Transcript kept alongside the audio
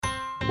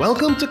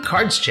Welcome to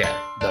Cards Chat,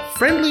 the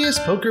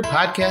friendliest poker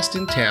podcast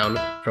in town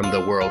from the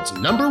world's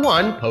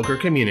 #1 poker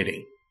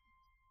community.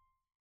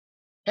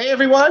 Hey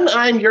everyone,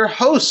 I'm your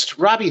host,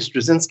 Robbie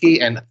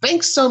Straczynski, and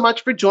thanks so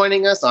much for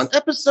joining us on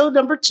episode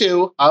number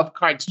 2 of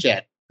Cards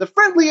Chat, the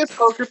friendliest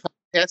poker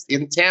podcast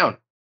in town.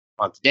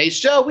 On today's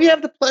show, we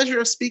have the pleasure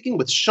of speaking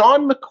with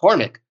Sean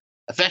McCormick,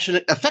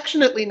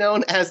 affectionately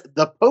known as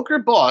the Poker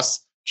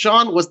Boss.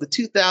 Sean was the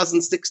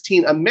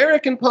 2016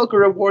 American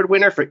Poker Award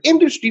winner for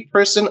Industry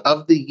Person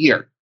of the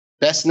Year.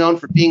 Best known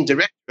for being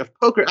director of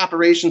poker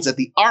operations at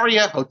the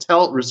Aria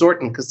Hotel,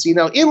 Resort, and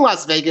Casino in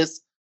Las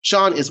Vegas,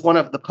 Sean is one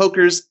of the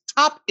poker's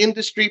top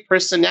industry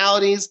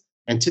personalities,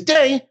 and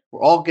today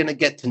we're all going to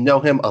get to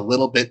know him a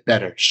little bit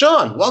better.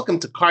 Sean, welcome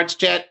to Cards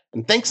Chat,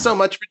 and thanks so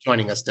much for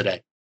joining us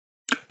today.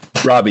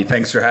 Robbie,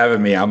 thanks for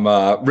having me. I'm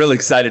really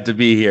excited to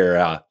be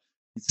here.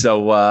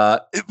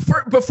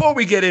 Before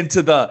we get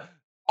into the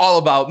all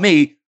about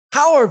me,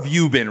 how have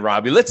you been,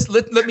 Robbie?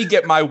 Let me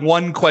get my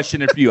one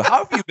question in for you.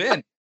 How have you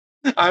been?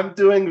 I'm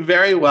doing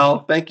very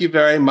well. Thank you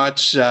very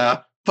much.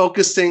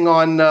 Focusing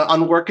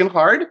on working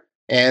hard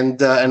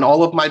and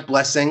all of my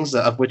blessings,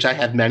 of which I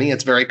have many.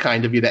 It's very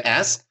kind of you to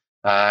ask.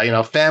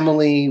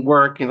 Family,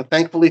 work.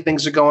 Thankfully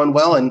things are going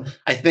well, and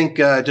I think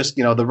just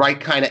the right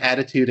kind of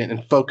attitude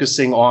and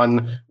focusing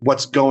on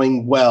what's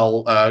going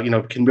well,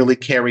 can really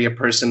carry a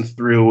person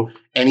through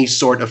any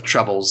sort of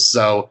troubles.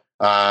 So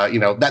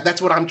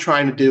that's what I'm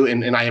trying to do,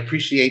 and I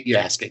appreciate you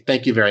asking.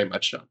 Thank you very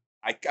much, Sean.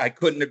 I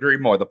couldn't agree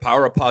more. The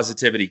power of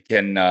positivity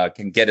can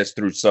get us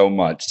through so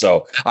much.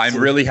 So I'm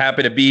really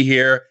happy to be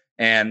here,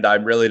 and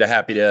I'm really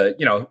happy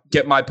to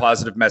get my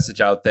positive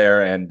message out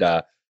there and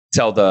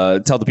tell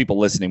the people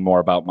listening more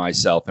about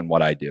myself and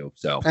what I do.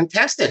 So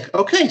fantastic.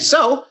 Okay,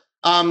 so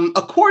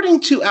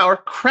according to our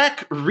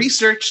crack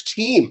research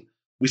team,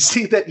 we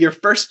see that your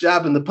first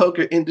job in the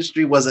poker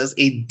industry was as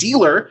a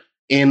dealer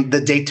in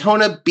the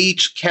Daytona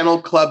Beach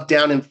Kennel Club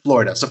down in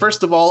Florida. So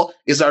first of all,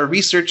 is our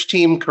research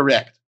team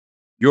correct?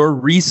 Your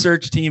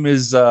research team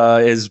is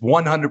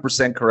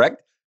 100%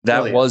 correct.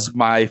 That was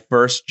my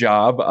first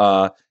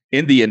job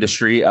in the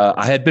industry.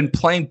 I had been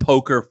playing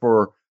poker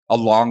for a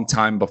long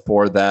time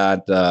before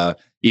that.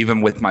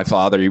 Even with my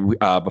father,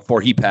 before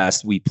he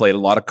passed, we played a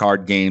lot of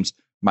card games.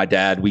 My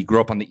dad, we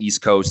grew up on the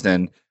East Coast,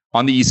 and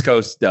on the East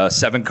Coast,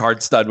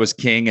 7-card stud was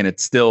king, and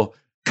it still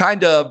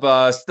kind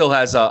of still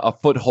has a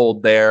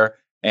foothold there.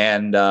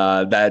 And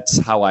that's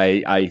how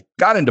I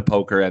got into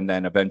poker, and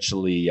then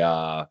eventually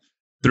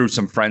through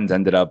some friends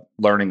ended up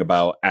learning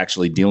about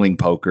actually dealing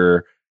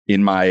poker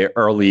in my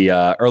early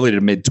to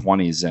mid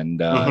 20s.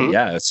 And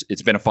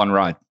it's been a fun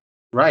ride.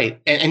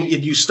 Right. And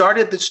you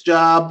started this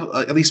job,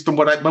 at least from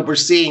what we're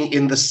seeing,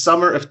 in the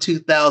summer of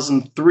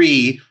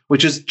 2003,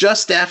 which is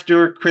just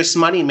after Chris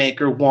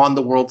Moneymaker won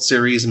the World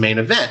Series main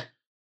event.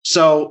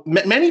 So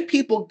many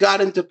people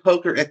got into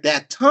poker at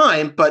that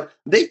time, but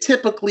they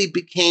typically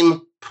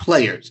became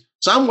players.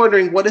 So I'm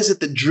wondering, what is it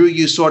that drew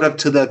you sort of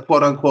to the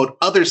quote unquote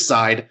other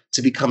side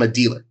to become a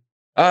dealer?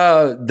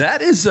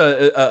 That is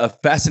a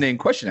fascinating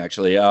question,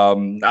 actually.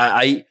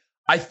 I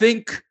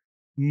think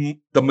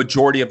the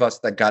majority of us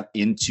that got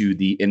into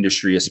the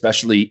industry,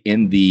 especially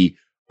in the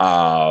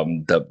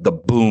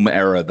boom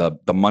era, the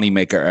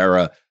moneymaker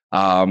era,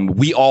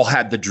 we all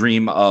had the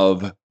dream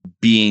of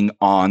being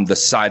on the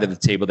side of the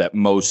table that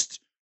most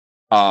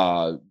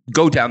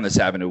go down this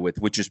avenue with,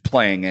 which is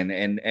playing,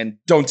 and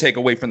don't take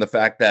away from the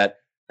fact that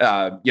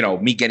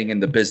me getting in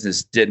the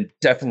business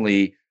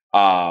definitely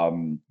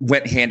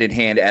went hand in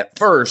hand at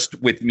first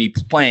with me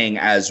playing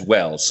as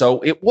well.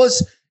 So it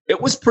was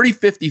pretty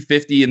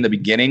 50-50 in the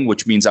beginning,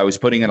 which means I was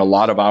putting in a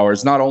lot of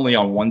hours, not only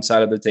on one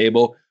side of the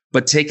table,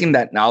 but taking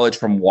that knowledge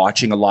from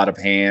watching a lot of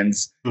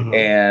hands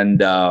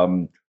and,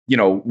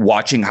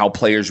 watching how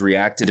players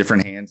react to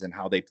different hands and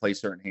how they play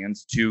certain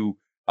hands to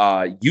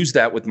use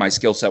that with my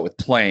skill set with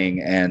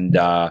playing. And,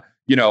 I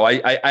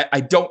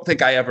don't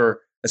think I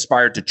ever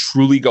aspired to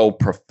truly go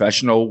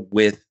professional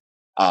with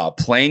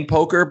playing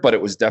poker, but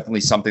it was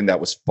definitely something that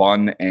was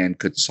fun and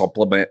could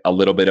supplement a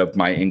little bit of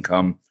my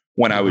income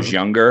when I was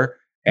younger.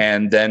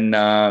 And then,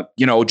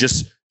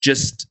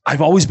 just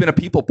I've always been a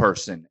people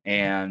person,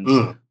 and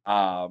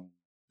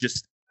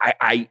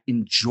I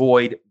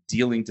enjoyed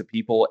dealing to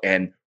people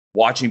and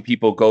watching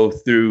people go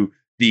through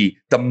the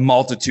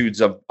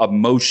multitudes of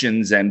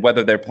emotions, and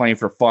whether they're playing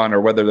for fun or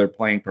whether they're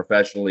playing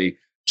professionally,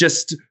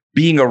 just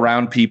being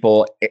around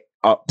people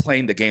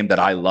playing the game that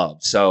I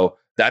love. So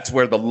that's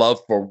where the love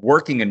for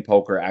working in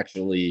poker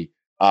actually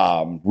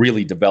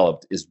really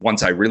developed, is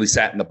once I really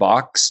sat in the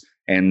box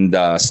and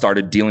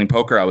started dealing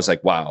poker. I was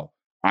like, wow,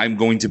 I'm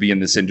going to be in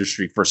this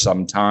industry for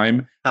some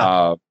time.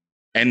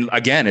 And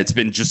again, it's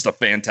been just a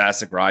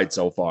fantastic ride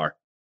so far.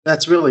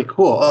 That's really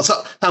cool.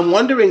 So I'm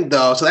wondering,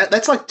 though, so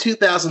that's like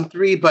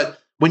 2003, but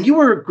when you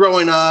were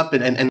growing up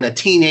and a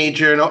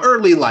teenager,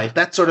 early life,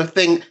 that sort of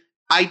thing,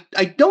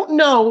 I don't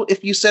know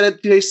if you said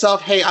it to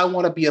yourself, hey, I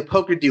want to be a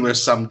poker dealer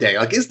someday.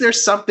 Like, is there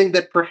something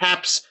that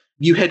perhaps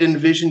you had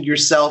envisioned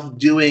yourself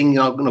doing,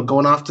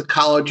 going off to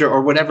college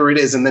or whatever it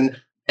is, and then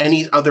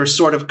any other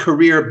sort of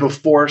career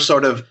before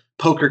sort of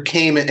poker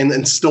came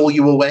and stole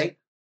you away?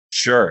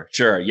 Sure,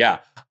 yeah.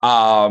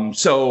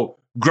 So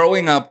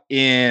growing up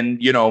in,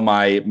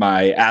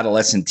 my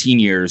adolescent teen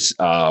years,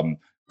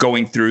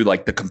 going through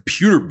like the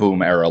computer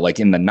boom era, like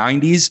in the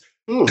 90s,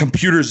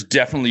 computers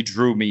definitely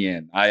drew me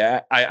in.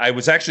 I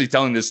was actually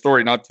telling this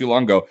story not too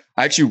long ago.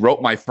 I actually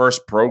wrote my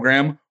first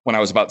program when I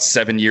was about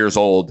 7 years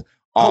old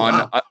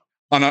on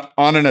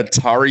an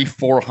Atari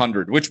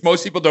 400, which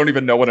most people don't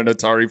even know what an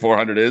Atari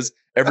 400 is.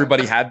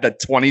 Everybody had the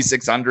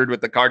 2600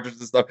 with the cartridges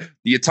and stuff.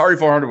 The Atari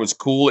 400 was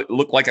cool. It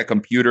looked like a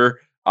computer,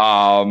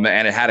 and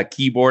it had a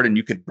keyboard, and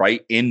you could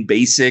write in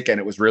BASIC, and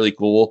it was really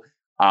cool.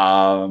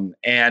 And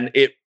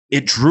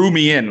it drew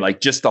me in, like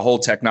just the whole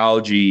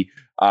technology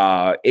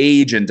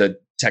age and the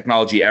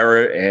technology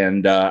era.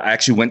 And I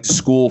actually went to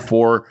school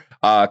for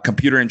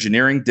computer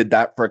engineering, did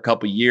that for a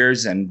couple of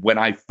years. And when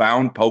I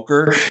found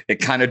poker, it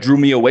kind of drew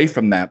me away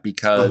from that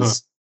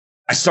because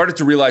I started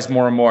to realize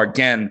more and more,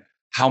 again,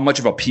 how much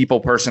of a people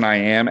person I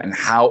am and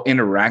how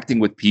interacting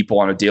with people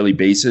on a daily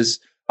basis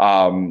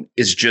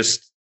is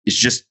just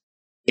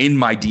in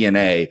my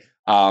DNA.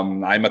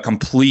 I'm a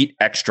complete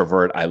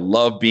extrovert. I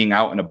love being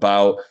out and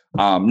about.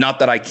 Not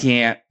that I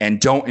can't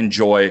and don't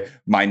enjoy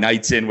my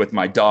nights in with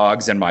my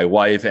dogs and my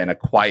wife and a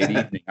quiet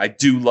evening. I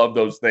do love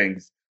those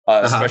things.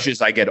 Especially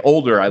as I get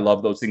older, I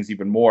love those things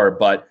even more.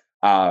 But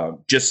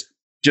just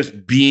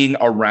being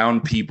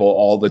around people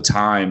all the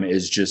time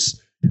is just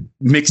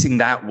mixing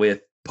that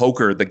with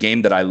poker, the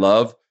game that I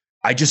love.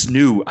 I just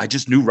knew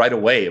right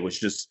away. It was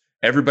just,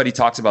 everybody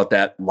talks about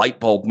that light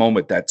bulb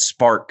moment, that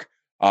spark.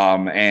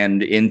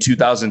 And in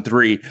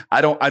 2003,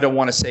 I don't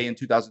want to say in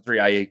 2003,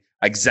 I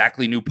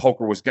exactly knew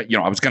poker was,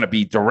 I was going to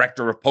be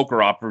director of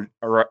poker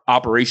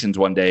operations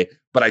one day,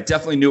 but I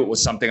definitely knew it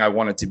was something I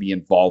wanted to be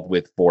involved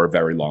with for a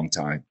very long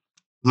time.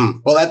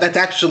 Well, that's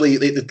actually,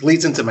 it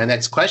leads into my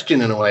next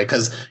question in a way,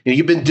 because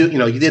you've been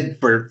you did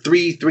for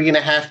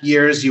 3.5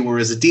 years, you were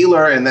as a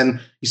dealer, and then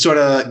you sort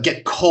of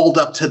get called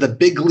up to the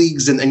big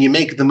leagues and you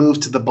make the move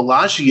to the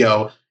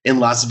Bellagio in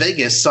Las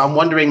Vegas. So I'm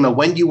wondering,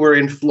 when you were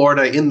in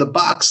Florida in the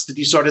box, did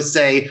you sort of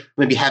say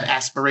maybe have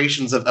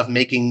aspirations of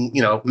making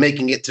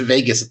it to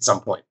Vegas at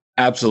some point?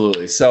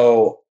 Absolutely.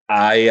 So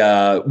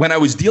when I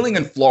was dealing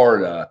in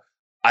Florida,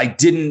 I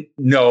didn't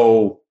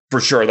know for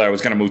sure that I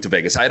was going to move to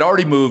Vegas. I had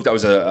already moved. I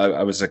was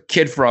a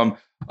kid from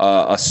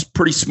a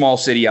pretty small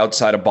city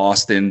outside of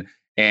Boston,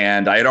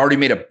 and I had already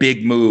made a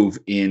big move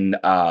in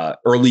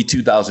early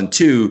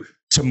 2002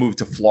 to move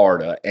to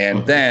Florida.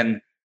 And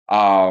then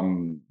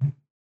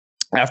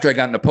after I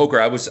got into poker,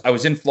 I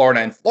was in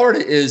Florida, and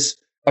Florida is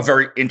a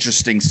very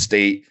interesting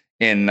state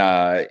in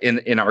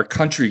our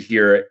country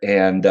here,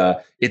 and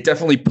it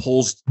definitely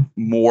pulls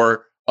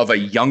more of a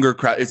younger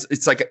crowd.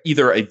 It's like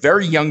either a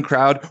very young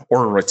crowd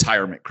or a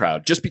retirement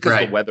crowd, just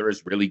because the weather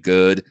is really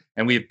good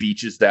and we have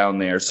beaches down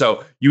there.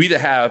 So you either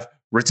have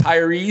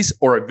retirees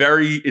or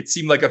it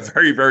seemed like a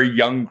very, very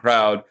young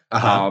crowd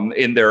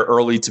in their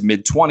early to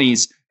mid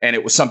 20s. And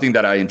it was something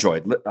that I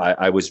enjoyed.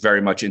 I was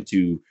very much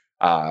into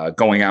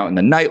going out in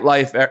the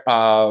nightlife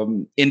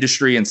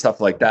industry and stuff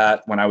like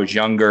that when I was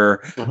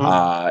younger.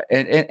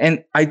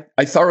 And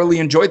I thoroughly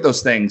enjoyed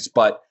those things,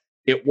 but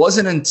it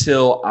wasn't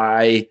until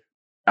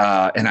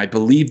and I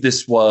believe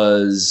this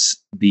was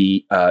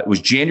it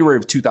was January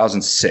of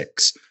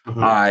 2006.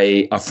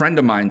 A friend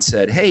of mine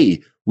said,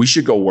 "Hey, we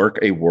should go work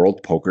a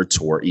World Poker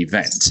Tour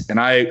event." And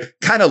I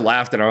kind of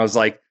laughed and I was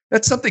like,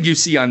 "That's something you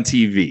see on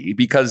TV,"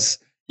 because,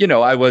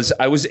 I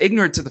was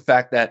ignorant to the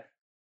fact that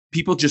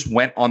people just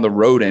went on the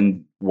road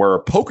and were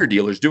poker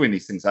dealers doing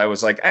these things. I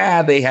was like,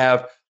 they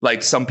have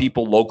like some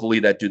people locally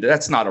that do that.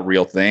 That's not a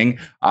real thing.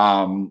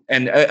 And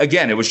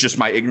again, it was just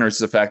my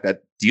ignorance of the fact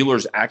that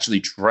dealers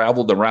actually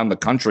traveled around the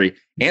country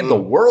and the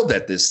world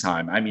at this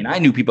time. I mean, I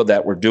knew people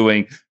that were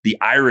doing the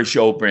Irish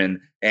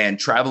Open and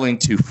traveling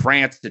to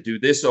France to do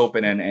this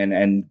Open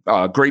and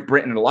Great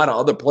Britain and a lot of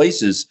other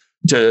places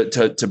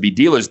to be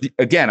dealers.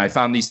 Again, I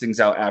found these things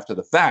out after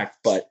the fact,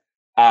 but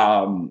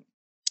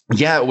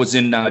it was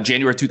in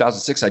January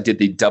 2006. I did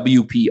the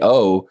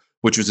WPO,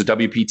 which was a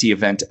WPT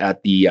event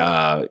at the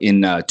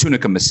in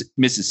Tunica,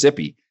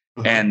 Mississippi,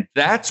 and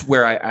that's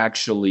where I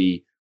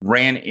actually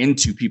ran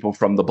into people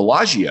from the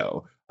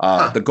Bellagio.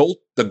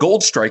 The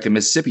Gold Strike in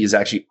Mississippi is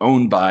actually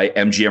owned by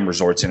MGM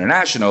Resorts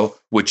International,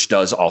 which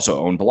does also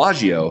own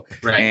Bellagio.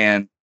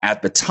 And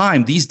at the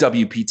time, these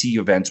WPT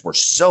events were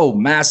so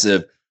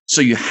massive. So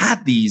you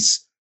had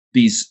these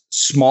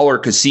smaller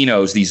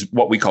casinos, these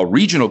what we call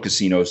regional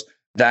casinos,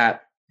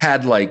 that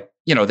had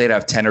they'd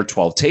have 10 or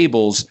 12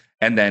 tables,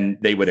 and then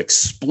they would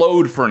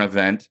explode for an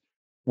event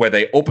where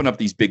they open up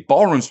these big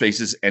ballroom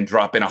spaces and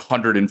drop in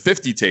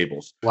 150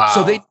 tables. Wow.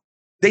 So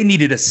they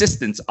needed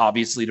assistance,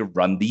 obviously, to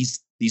run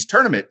these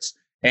tournaments.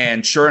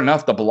 And sure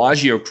enough, the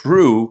Bellagio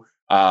crew,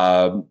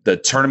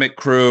 the tournament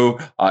crew,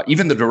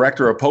 even the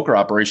director of poker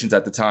operations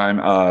at the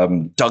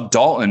time, Doug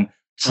Dalton,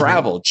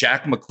 traveled.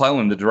 Jack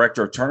McClellan, the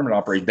director of tournament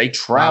operations, they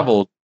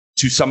traveled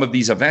to some of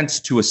these events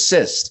to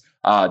assist.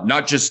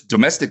 Not just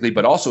domestically,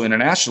 but also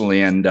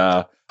internationally. And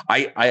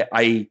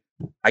I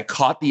I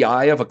caught the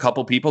eye of a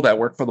couple people that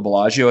worked for the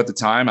Bellagio at the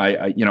time.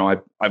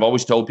 I've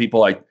always told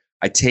people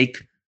I take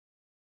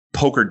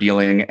poker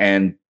dealing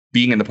and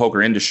being in the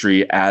poker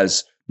industry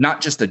as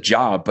not just a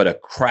job, but a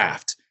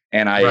craft.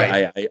 And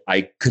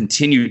I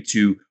continue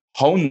to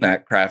hone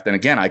that craft. And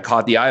again, I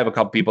caught the eye of a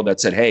couple people that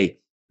said, hey,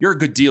 you're a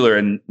good dealer.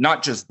 And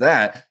not just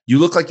that, you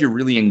look like you're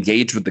really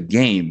engaged with the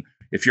game.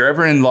 If you're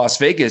ever in Las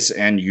Vegas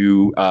and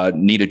you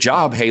need a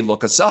job, hey,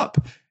 look us up.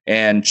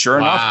 And sure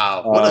enough.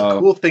 Wow, what a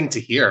cool thing to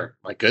hear.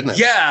 My goodness.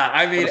 Yeah,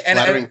 I mean, what a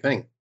flattering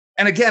thing.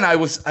 And again,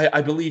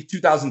 I believe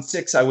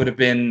 2006, I would have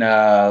been,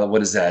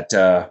 what is that?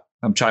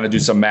 I'm trying to do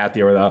some math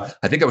here.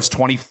 I think I was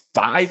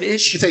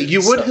 25-ish.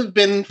 You would have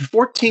been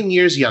 14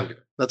 years younger.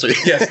 That's what.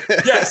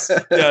 Yes.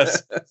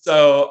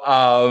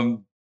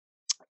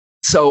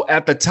 So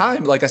at the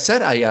time, like I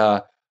said,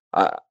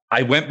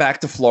 I went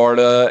back to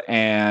Florida,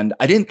 and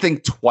I didn't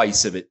think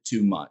twice of it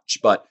too much.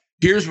 But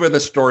here's where the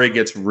story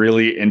gets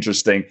really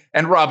interesting.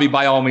 And Robbie,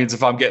 by all means,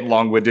 if I'm getting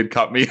long-winded,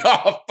 cut me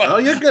off. Oh,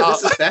 you're good.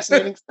 This is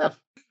fascinating stuff.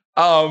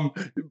 I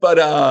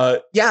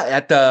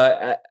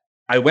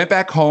went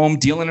back home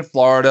dealing in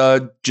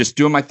Florida, just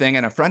doing my thing.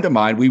 And a friend of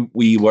mine,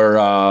 we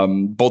were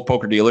both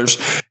poker dealers,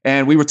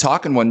 and we were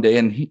talking one day,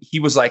 and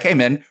he was like, hey,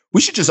 man, we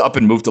should just up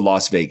and move to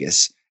Las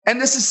Vegas. And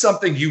this is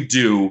something you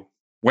do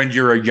when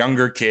you're a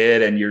younger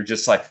kid and you're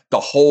just like, the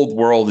whole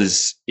world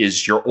is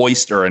your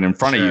oyster and in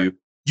front of you.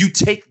 You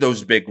take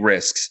those big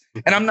risks.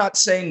 And I'm not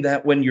saying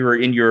that when you're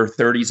in your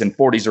 30s and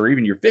 40s or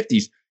even your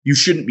 50s, you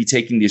shouldn't be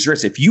taking these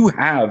risks. If you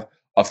have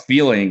a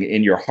feeling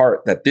in your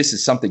heart that this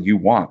is something you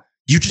want,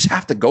 you just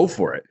have to go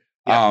for it.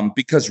 Yeah.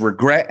 Because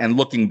regret and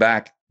looking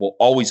back will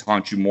always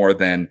haunt you more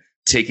than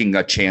taking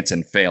a chance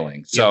and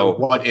failing. So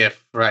what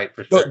if, right?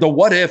 For sure. The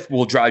what if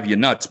will drive you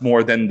nuts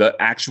more than the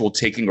actual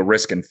taking a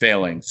risk and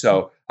failing.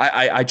 So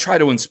I try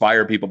to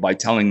inspire people by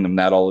telling them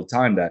that all the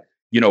time, that,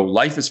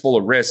 life is full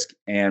of risk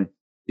and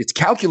it's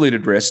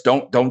calculated risk.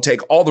 Don't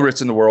take all the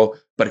risks in the world,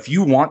 but if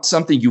you want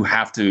something, you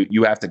have to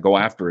go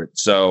after it.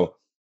 So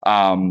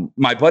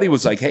my buddy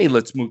was like, hey,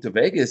 let's move to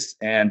Vegas.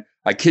 And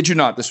I kid you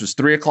not, this was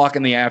 3:00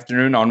 in the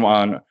afternoon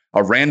on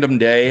a random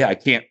day. I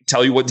can't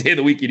tell you what day of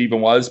the week it even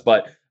was,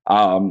 but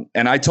and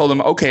I told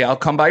him, okay, I'll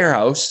come by your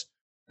house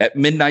at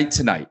midnight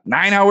tonight.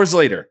 9 hours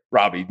later,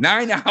 Robbie,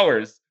 9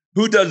 hours.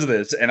 Who does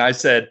this? And I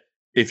said,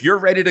 if you're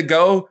ready to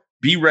go,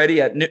 be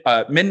ready at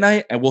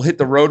midnight, and we'll hit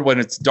the road when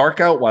it's dark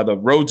out, while the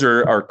roads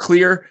are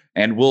clear,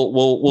 and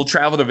we'll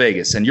travel to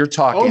Vegas. And you're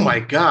talking. Oh my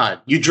God,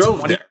 you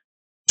drove there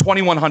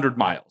 2,100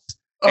 miles.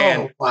 Oh,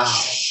 and wow.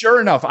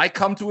 Sure enough, I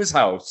come to his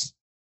house.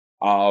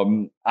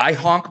 I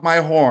honk my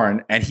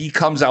horn, and he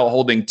comes out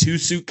holding 2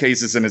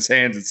 suitcases in his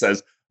hands and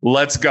says,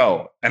 let's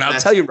go. And I'll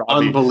tell you,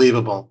 Robbie,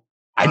 unbelievable.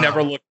 I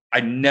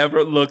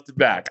never looked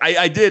back.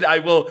 I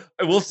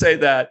will say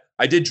that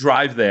I did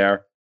drive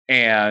there,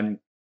 and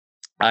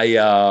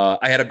I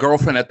had a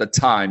girlfriend at the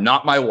time,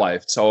 not my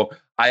wife. So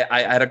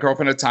I had a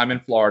girlfriend at the time in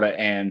Florida,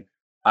 and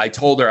I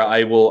told her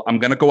I'm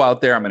going to go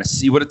out there. I'm going to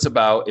see what it's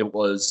about. It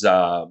was,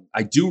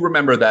 I do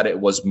remember that it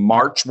was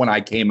March when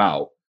I came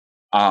out.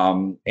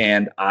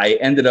 And I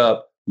ended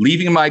up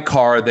leaving my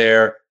car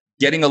there,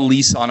 getting a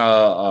lease on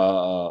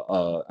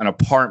an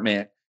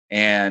apartment.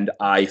 And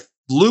I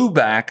flew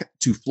back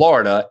to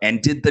Florida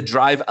and did the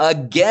drive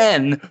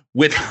again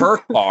with her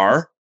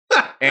car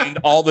and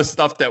all the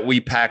stuff that we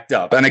packed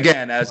up. And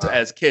again,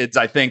 as kids,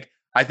 I think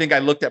I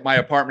looked at my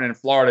apartment in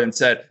Florida and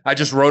said, I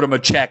just wrote him a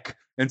check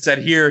and said,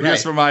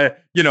 here's for my,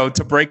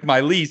 to break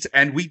my lease.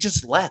 And we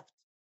just left.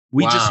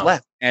 Just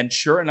left. And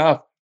sure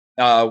enough,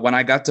 when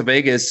I got to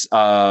Vegas,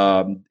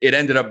 it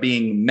ended up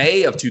being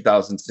May of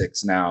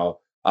 2006 now.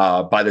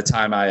 By the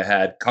time I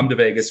had come to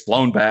Vegas,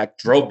 flown back,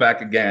 drove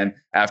back again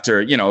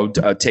after,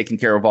 taking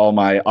care of all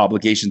my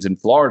obligations in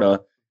Florida.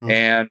 Mm-hmm.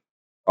 And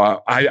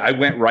I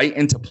went right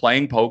into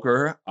playing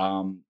poker.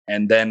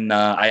 And then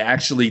I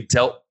actually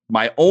dealt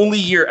my only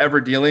year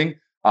ever dealing.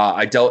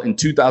 I dealt in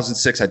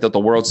 2006. I dealt the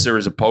World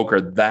Series of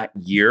Poker that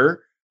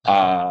year.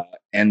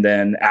 And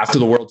then after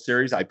the World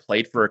Series, I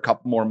played for a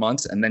couple more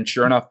months. And then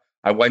sure enough,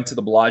 I went to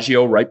the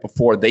Bellagio right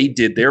before they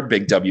did their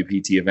big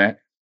WPT event.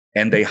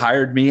 And they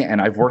hired me,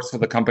 and I've worked for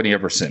the company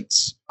ever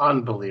since.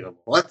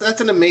 Unbelievable. That's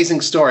an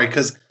amazing story,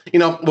 because,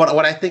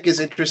 what I think is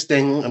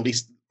interesting, at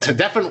least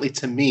definitely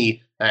to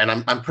me,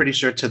 and I'm pretty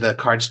sure to the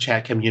Cards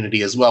Chat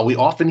community as well, we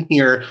often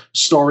hear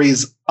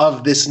stories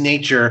of this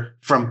nature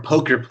from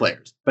poker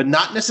players, but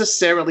not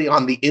necessarily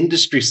on the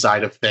industry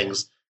side of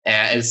things.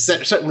 And it's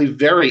certainly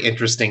very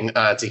interesting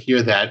to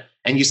hear that.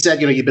 And you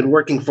said, you've been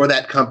working for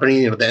that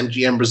company, the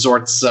MGM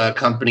Resorts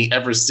company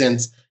ever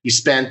since. You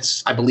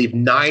spent, I believe,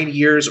 9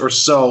 years or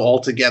so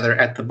altogether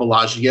at the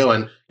Bellagio.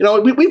 And,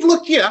 we've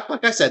looked,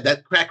 like I said,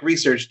 that crack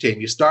research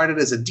team. You started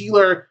as a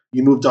dealer,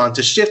 you moved on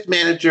to shift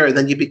manager, and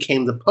then you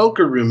became the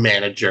poker room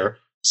manager.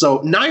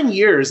 So 9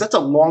 years, that's a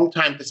long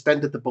time to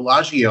spend at the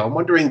Bellagio. I'm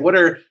wondering, what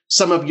are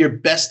some of your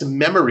best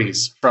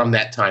memories from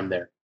that time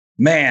there?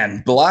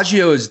 Man,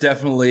 Bellagio is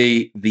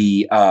definitely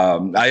the,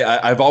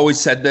 I've always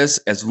said this,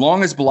 as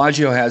long as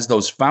Bellagio has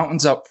those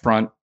fountains up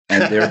front,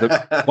 and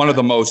they're one of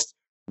the most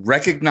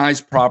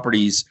recognized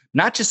properties,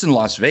 not just in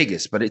Las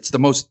Vegas, but it's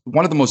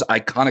one of the most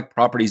iconic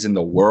properties in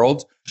the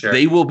world. Sure.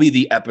 They will be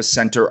the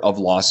epicenter of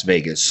Las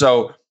Vegas.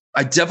 So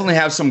I definitely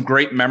have some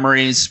great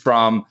memories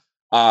from,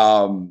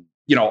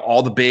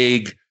 all the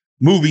big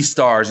movie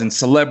stars and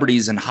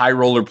celebrities and high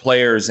roller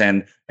players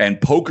and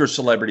poker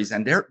celebrities.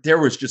 And there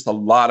was just a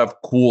lot of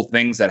cool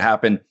things that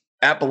happened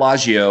at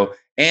Bellagio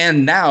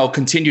and now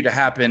continue to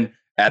happen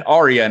at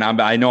Aria.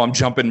 And I know I'm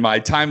jumping my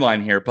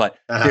timeline here, but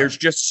there's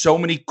just so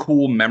many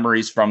cool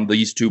memories from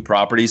these two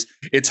properties.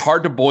 It's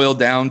hard to boil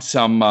down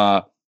some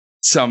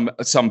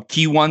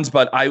key ones,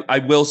 but I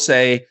will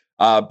say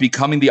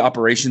becoming the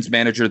operations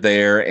manager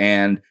there,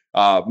 and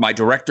my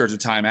director at the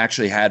time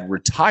actually had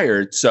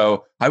retired.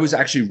 So I was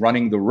actually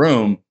running the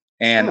room,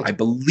 and I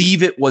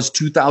believe it was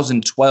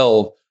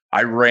 2012.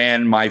 I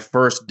ran my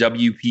first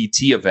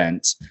WPT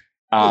event.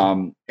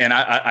 And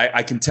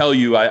I can tell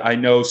you, I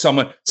know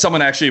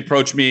someone actually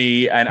approached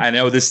me, and I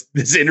know this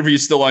interview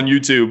is still on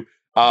YouTube.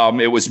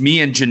 It was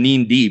me and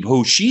Janine Deeb,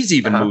 who she's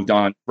even moved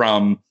on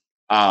from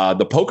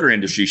the poker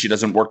industry. She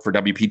doesn't work for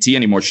WPT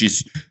anymore.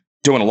 She's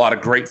doing a lot of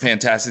great,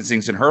 fantastic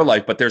things in her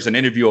life. But there's an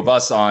interview of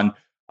us on,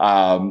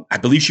 I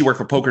believe she worked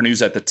for Poker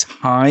News at the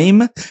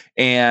time,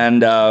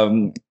 and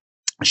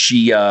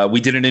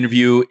we did an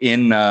interview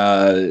in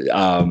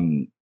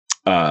the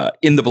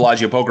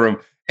Bellagio poker room,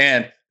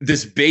 and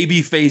this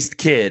baby-faced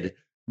kid,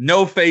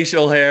 no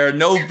facial hair,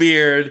 no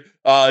beard,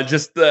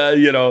 just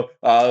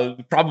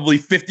probably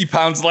 50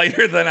 pounds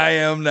lighter than I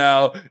am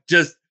now.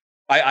 Just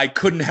I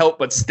couldn't help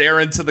but stare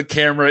into the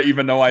camera,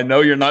 even though I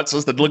know you're not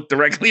supposed to look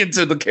directly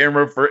into the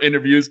camera for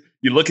interviews.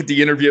 You look at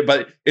the interview,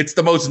 but it's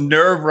the most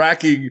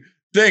nerve-wracking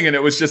thing. And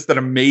it was just an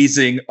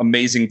amazing,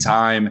 amazing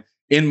time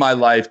in my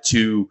life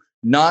to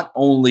not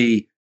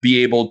only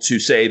be able to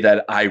say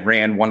that I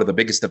ran one of the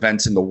biggest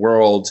events in the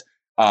world,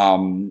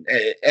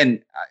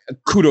 and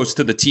kudos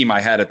to the team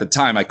I had at the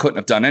time. I couldn't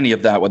have done any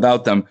of that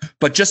without them.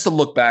 But just to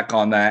look back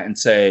on that and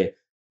say,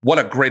 what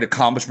a great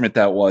accomplishment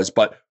that was.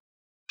 But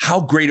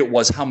how great it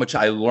was, how much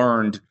I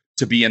learned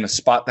to be in a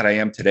spot that I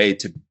am today,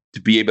 to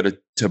be able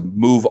to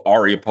move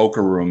Aria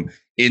Poker Room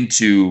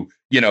into,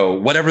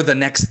 whatever the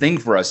next thing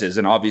for us is.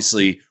 And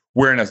obviously,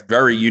 we're in a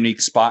very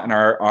unique spot in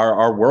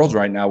our world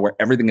right now where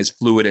everything is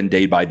fluid and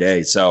day by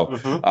day. So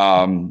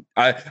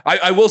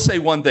I will say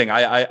one thing.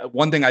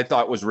 One thing I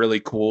thought was really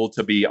cool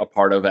to be a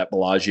part of at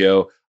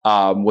Bellagio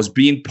was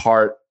being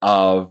part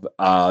of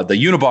the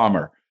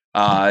Unabomber,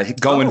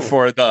 going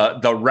for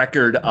the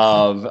record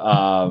of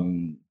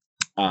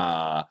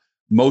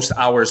most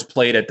hours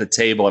played at the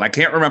table. And I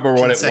can't remember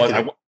what it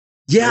was.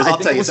 I'll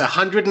tell you, it's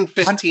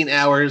 115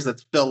 hours.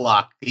 That's Phil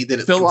Locke. He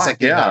did it Phil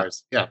consecutive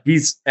hours. Yeah,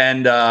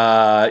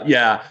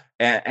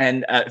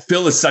 and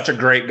Phil is such a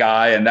great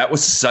guy, and that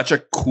was such a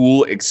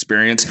cool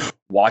experience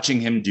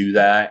watching him do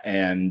that.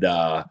 And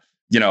and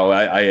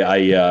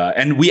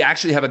we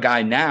actually have a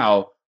guy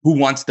now who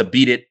wants to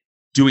beat it,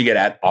 doing it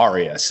at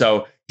Aria.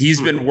 So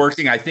he's been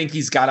working. I think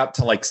he's got up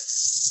to like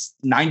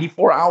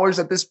 94 hours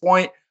at this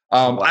point.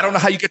 I don't know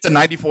how you get to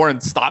 94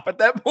 and stop at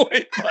that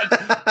point,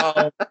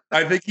 but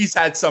I think he's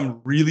had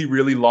some really,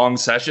 really long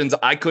sessions.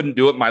 I couldn't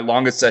do it. My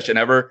longest session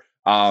ever,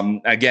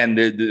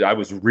 again, I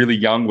was really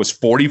young, was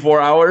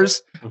 44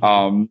 hours.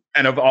 And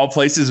of all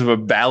places,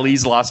 of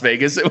Bally's Las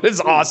Vegas, it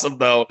was awesome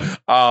though.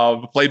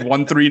 Played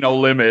 1-3 no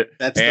limit.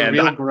 That's the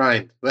real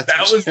grind.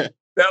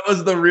 That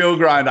was the real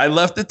grind. I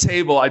left the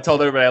table. I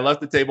told everybody I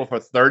left the table for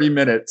 30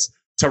 minutes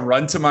to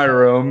run to my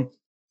room,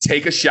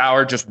 take a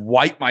shower, just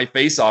wipe my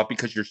face off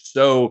because you're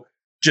so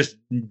just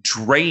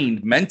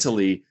drained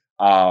mentally.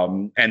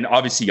 And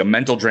obviously a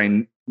mental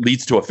drain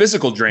leads to a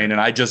physical drain.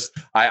 And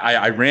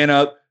I ran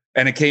up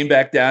and it came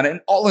back down. And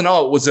all in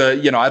all, it was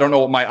I don't know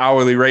what my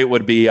hourly rate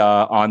would be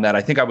on that.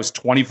 I think I was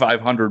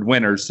 2,500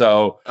 winners.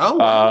 So,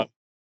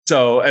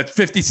 so at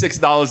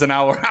 $56 an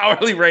hour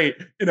hourly rate,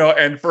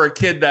 and for a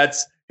kid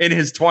that's in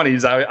his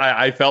 20s,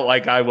 I felt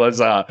like I was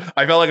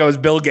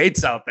Bill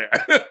Gates out there.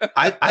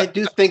 I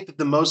do think that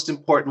the most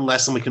important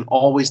lesson we can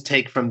always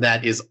take from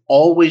that is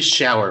always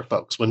shower,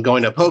 folks. When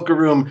going to a poker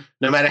room,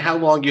 no matter how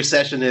long your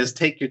session is,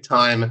 take your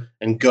time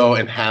and go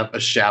and have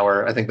a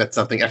shower. I think that's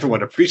something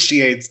everyone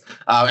appreciates.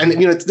 And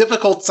it's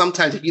difficult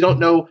sometimes if you don't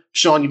know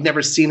Sean, you've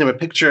never seen him, a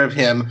picture of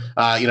him,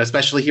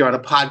 especially here on a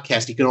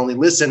podcast, you can only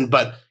listen.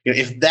 But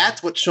if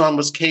that's what Sean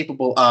was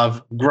capable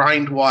of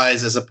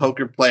grind-wise as a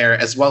poker player,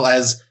 as well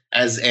as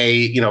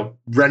a,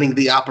 running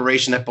the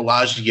operation at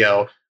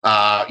Bellagio,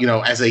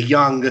 as a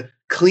young,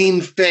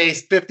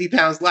 clean-faced, 50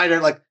 pounds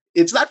lighter, like,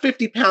 it's not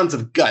 50 pounds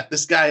of gut.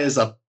 This guy is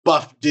a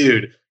buff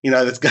dude.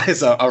 This guy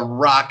is a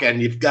rock, and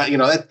you've got,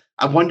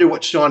 I wonder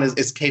what Sean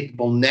is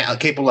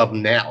capable of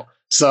now.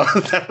 So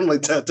definitely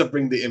to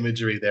bring the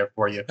imagery there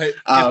for you.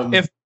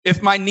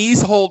 If my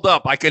knees hold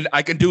up, I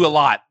can do a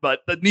lot,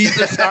 but the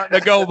knees are starting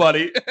to go,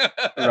 buddy.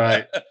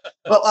 Right.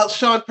 Well,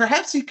 Sean,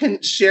 perhaps you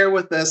can share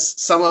with us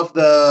some of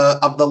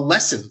the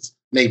lessons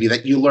maybe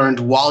that you learned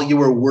while you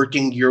were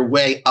working your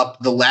way up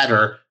the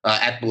ladder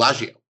at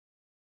Bellagio.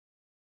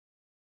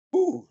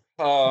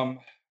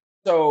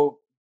 So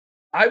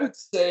I would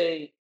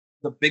say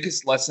the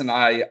biggest lesson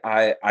I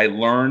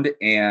learned,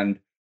 and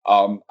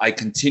I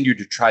continue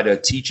to try to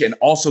teach and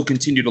also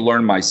continue to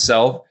learn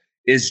myself,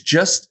 is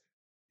just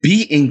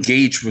be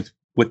engaged with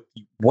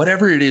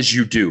whatever it is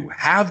you do.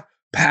 Have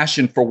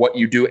passion for what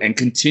you do and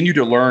continue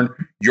to learn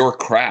your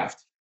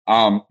craft.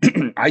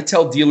 I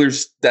tell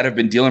dealers that have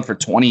been dealing for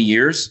 20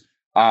 years.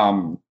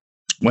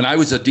 When I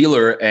was a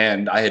dealer,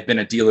 and I had been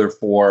a dealer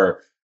for,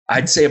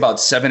 I'd say, about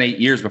 7-8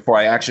 years before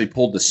I actually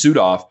pulled the suit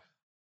off,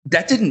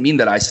 that didn't mean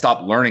that I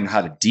stopped learning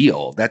how to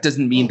deal. That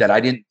doesn't mean that I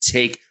didn't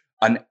take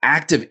an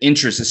active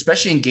interest,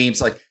 especially in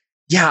games like,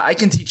 yeah, I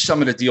can teach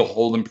someone to deal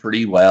Hold'em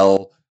pretty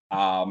well.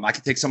 I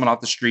can take someone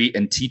off the street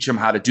and teach them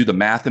how to do the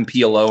math and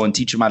PLO and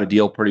teach them how to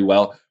deal pretty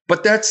well.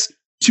 But that's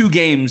 2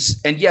 games.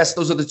 And yes,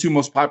 those are the 2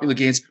 most popular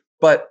games.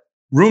 But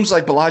rooms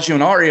like Bellagio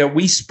and Aria,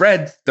 we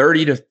spread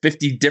 30 to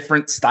 50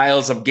 different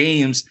styles of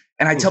games.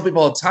 And I tell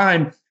people all the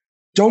time,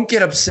 don't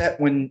get upset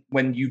when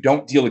you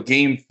don't deal a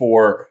game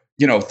for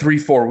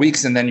 3-4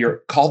 weeks, and then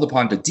you're called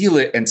upon to deal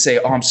it and say,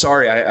 oh, I'm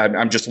sorry,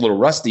 I'm just a little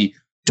rusty.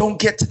 Don't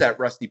get to that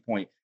rusty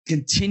point.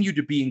 Continue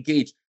to be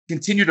engaged.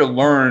 Continue to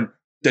learn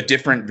the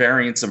different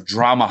variants of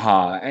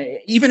Dramaha.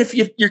 Even if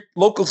your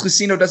local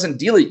casino doesn't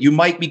deal it, you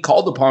might be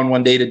called upon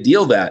one day to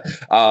deal that.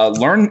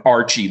 Learn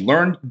Archie.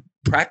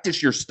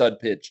 Practice your stud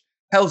pitch.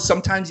 Hell,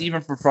 sometimes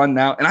even for fun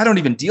now, and I don't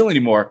even deal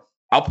anymore,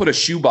 I'll put a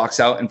shoebox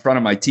out in front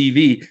of my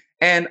TV,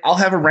 and I'll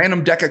have a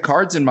random deck of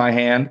cards in my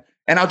hand,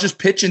 and I'll just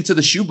pitch into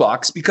the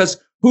shoebox, because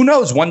who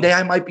knows, one day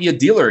I might be a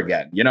dealer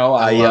again.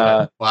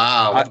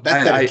 Wow,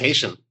 that's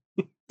dedication.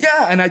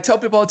 Yeah, and I tell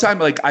people all the time,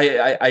 like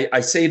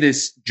I say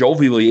this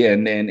jovially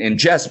and in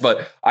jest,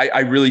 but I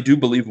really do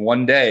believe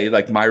one day,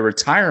 like, my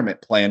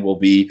retirement plan will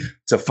be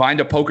to find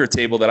a poker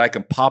table that I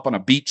can pop on a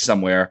beach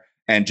somewhere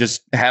and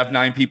just have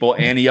 9 people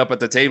ante up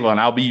at the table, and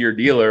I'll be your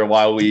dealer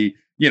while we,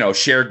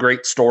 share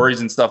great stories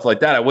and stuff like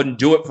that. I wouldn't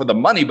do it for the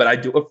money, but I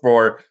do it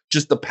for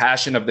just the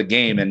passion of the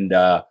game. And,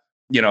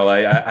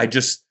 I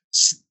just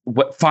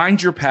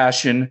find your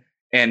passion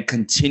and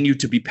continue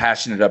to be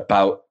passionate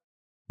about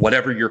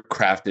whatever your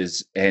craft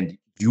is, and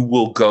you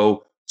will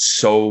go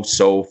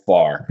so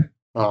far.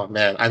 Oh,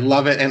 man, I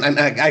love it. And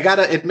I got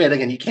to admit,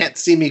 again, you can't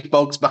see me,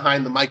 folks,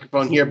 behind the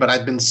microphone here, but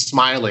I've been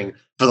smiling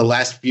for the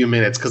last few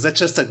minutes because that's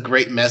just a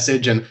great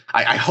message. And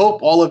I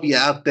hope all of you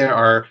out there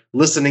are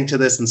listening to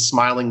this and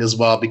smiling as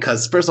well,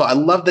 because, first of all, I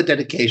love the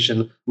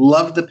dedication,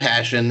 love the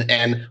passion,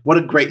 and what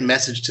a great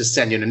message to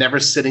send.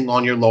 Never sitting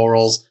on your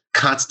laurels,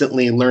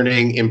 constantly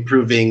learning,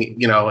 improving,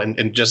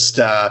 and just,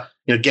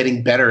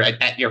 getting better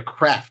at your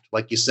craft,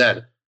 like you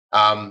said.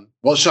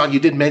 Well, Sean, you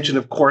did mention,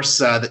 of course,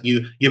 that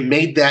you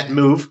made that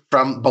move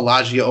from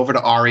Bellagio over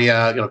to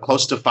Aria,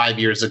 close to 5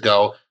 years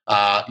ago.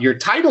 Your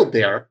title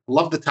there,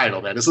 love the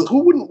title, man.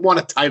 Who wouldn't want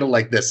a title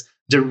like this?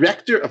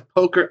 Director of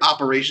Poker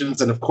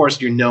Operations, and of course,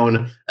 you're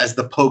known as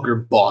the Poker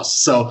Boss.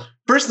 So,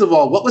 first of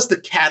all, what was the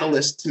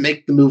catalyst to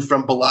make the move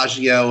from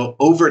Bellagio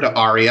over to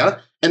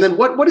Aria? And then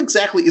what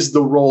exactly is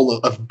the role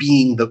of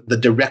being the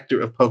Director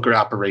of Poker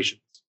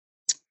Operations?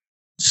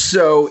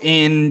 So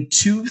in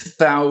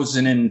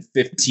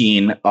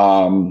 2015,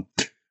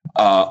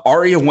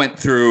 Aria went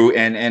through,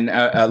 and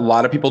a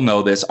lot of people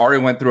know this,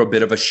 Aria went through a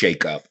bit of a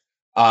shakeup.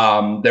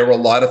 There were a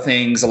lot of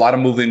things, a lot of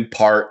moving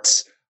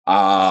parts,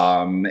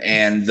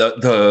 and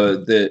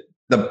the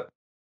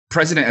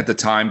president at the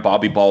time,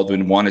 Bobby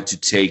Baldwin, wanted to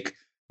take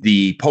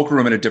the poker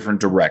room in a different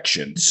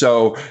direction.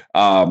 So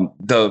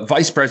the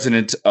vice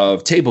president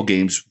of table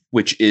games,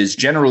 which is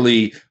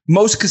generally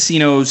most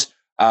casinos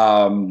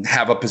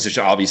have a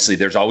position. Obviously,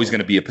 there's always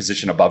going to be a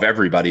position above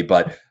everybody,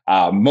 but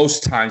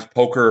most times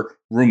poker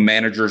room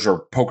managers or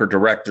poker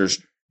directors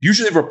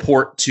usually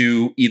report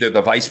to either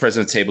the vice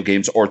president of table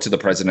games or to the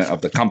president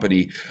of the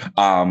company.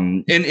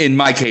 In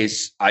my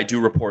case, I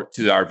do report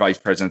to our vice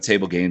president of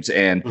table games,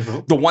 and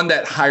the one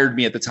that hired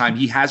me at the time,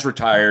 he has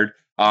retired.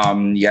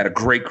 He had a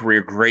great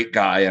career, great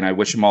guy, and I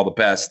wish him all the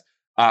best.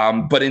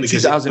 But in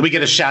 2000, did we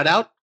get a shout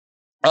out?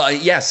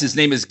 Yes, his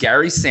name is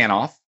Gary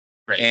Sanoff.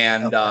 Great.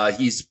 And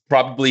he's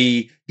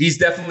definitely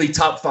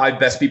top 5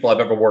 best people I've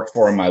ever worked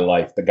for in my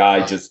life. The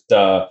guy just,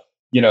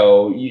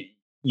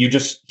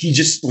 he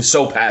just was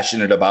so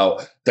passionate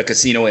about the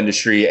casino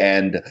industry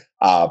and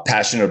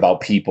passionate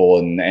about people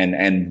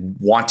and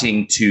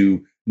wanting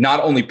to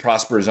not only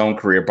prosper his own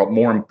career, but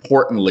more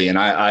importantly, and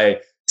I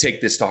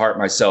take this to heart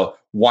myself,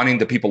 wanting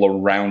the people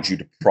around you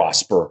to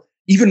prosper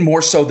even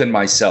more so than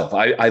myself.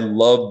 I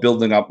love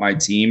building up my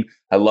team.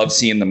 I love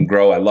seeing them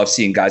grow. I love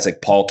seeing guys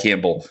like Paul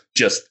Campbell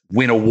just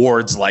win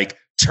awards like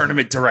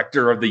Tournament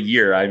Director of the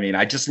Year. I mean,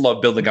 I just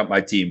love building up my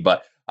team.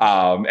 But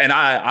and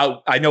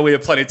I know we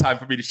have plenty of time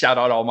for me to shout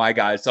out all my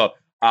guys. So,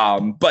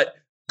 but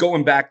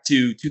going back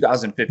to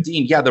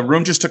 2015, yeah, the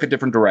room just took a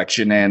different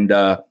direction, and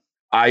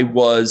I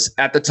was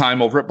at the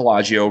time over at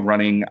Bellagio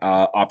running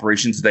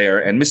operations there,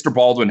 and Mr.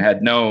 Baldwin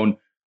had known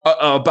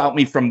about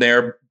me from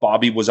there.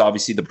 Bobby was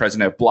obviously the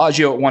president of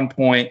Bellagio at one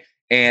point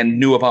and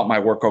knew about my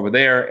work over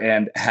there,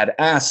 and had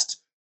asked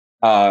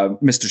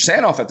Mr.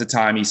 Sanoff at the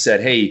time. He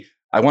said, "Hey,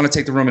 I want to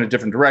take the room in a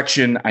different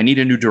direction. I need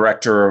a new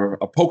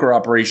director of poker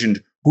operations.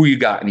 who you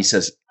got? And he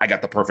says, I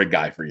got the perfect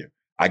guy for you.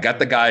 I got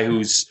the guy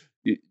who's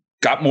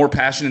got more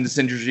passion in this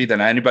industry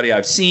than anybody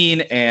I've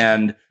seen.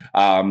 And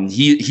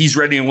he's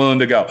ready and willing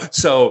to go.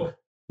 So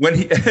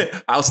when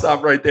I'll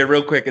stop right there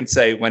real quick and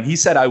say, when he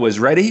said I was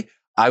ready,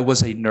 I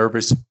was a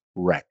nervous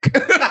wreck.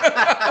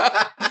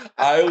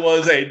 I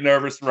was a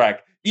nervous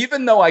wreck,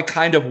 even though I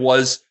kind of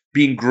was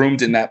being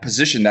groomed in that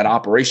position, that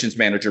operations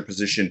manager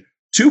position,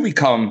 to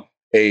become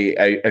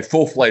a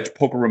full-fledged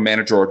poker room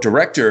manager or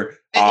director.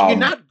 And you're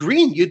not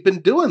green. You'd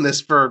been doing this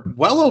for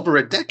well over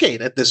a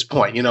decade at this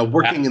point,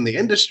 working in the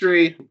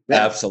industry.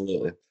 Yeah.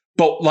 Absolutely.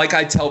 But like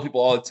I tell people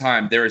all the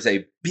time, there is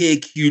a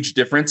big, huge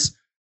difference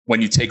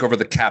when you take over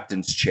the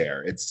captain's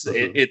chair.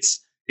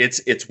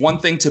 It's one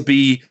thing to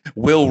be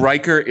Will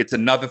Riker. It's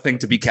another thing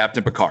to be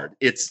Captain Picard.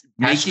 It's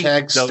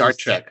hashtag Star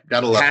Trek.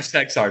 Gotta love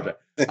hashtag Star Trek.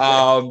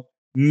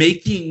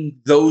 Making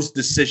those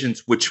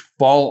decisions which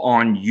fall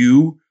on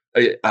you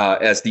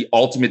as the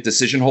ultimate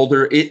decision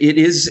holder, it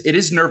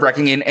is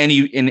nerve-wracking in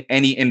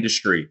any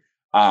industry.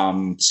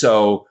 But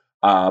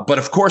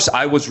of course,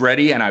 I was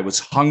ready and I was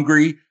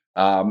hungry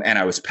and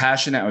I was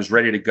passionate. I was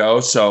ready to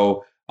go.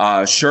 So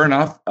sure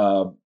enough,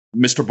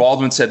 Mr.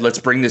 Baldwin said, "Let's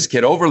bring this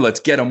kid over. Let's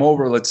get him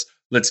over. Let's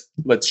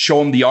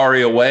show him the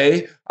Aria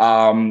way."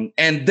 And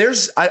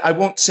I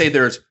won't say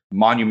there's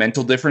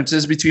monumental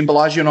differences between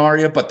Bellagio and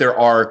Aria, but there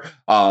are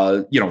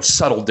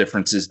subtle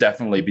differences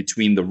definitely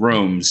between the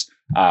rooms.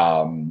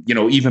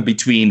 Even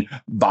between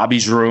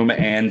Bobby's room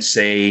and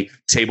say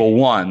Table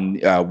One,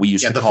 we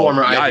used to call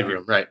former it the Ivy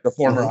room, right? The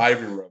former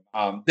Ivy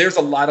room. There's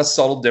a lot of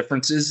subtle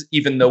differences,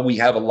 even though we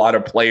have a lot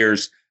of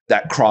players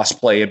that cross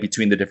play in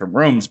between the different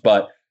rooms.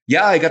 But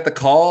yeah, I got the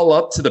call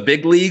up to the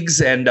big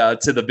leagues and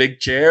to the big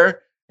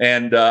chair.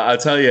 And I'll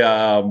tell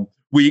you,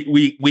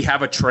 we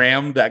have a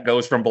tram that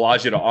goes from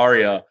Bellagio to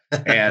Aria.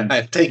 And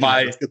I've taken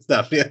that's good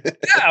stuff. Yeah.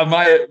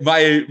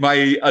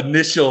 my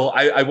initial,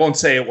 I won't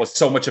say it was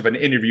so much of an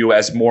interview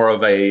as more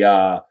of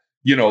a,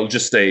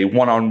 just a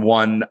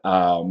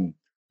one-on-one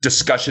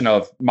discussion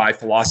of my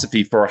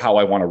philosophy for how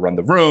I want to run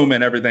the room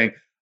and everything.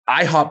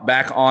 I hopped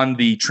back on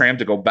the tram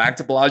to go back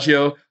to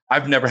Bellagio.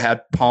 I've never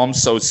had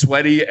palms so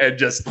sweaty and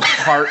just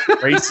heart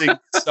racing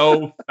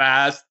so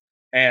fast.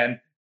 And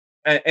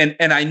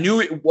I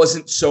knew it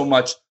wasn't so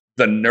much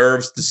the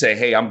nerves to say,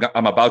 hey, I'm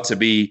about to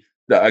be,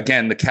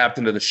 the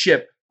captain of the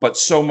ship, but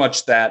so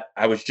much that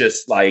I was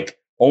just like,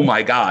 oh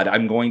my God,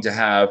 I'm going to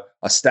have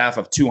a staff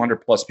of 200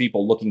 plus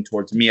people looking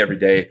towards me every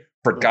day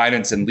for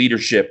guidance and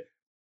leadership.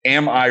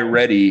 Am I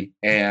ready?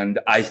 And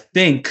I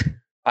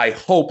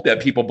hope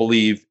that people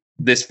believe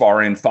this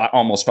far in,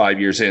 almost 5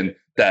 years in,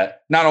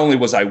 that not only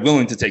was I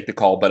willing to take the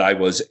call, but I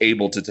was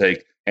able to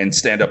take and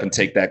stand up and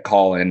take that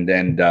call.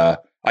 And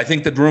I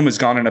think the room has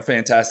gone in a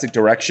fantastic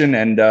direction.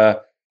 And,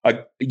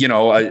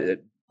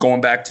 going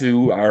back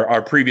to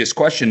our previous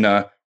question,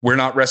 we're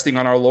not resting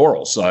on our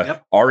laurels.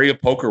 Aria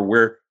Poker,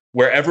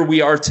 wherever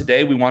we are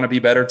today, we want to be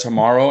better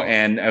tomorrow,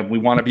 and we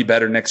want to be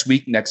better next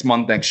week, next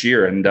month, next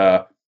year. And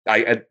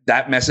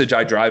that message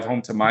I drive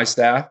home to my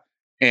staff.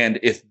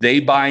 And if they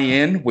buy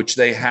in, which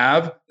they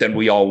have, then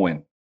we all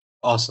win.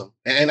 Awesome.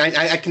 And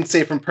I can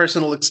say from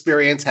personal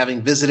experience,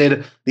 having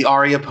visited the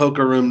Aria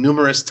Poker Room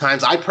numerous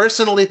times, I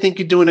personally think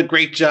you're doing a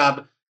great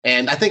job.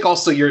 And I think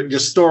also your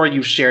story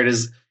you've shared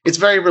it's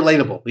very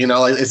relatable.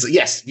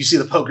 Yes, you see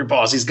the poker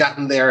boss, he's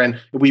gotten there, and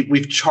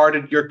we've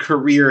charted your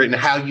career and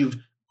how you've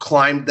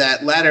climbed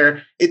that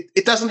ladder.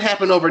 It doesn't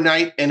happen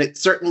overnight, and it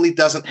certainly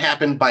doesn't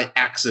happen by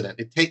accident.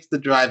 It takes the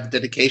drive, the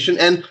dedication,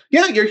 and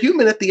yeah, you're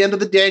human at the end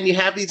of the day, and you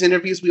have these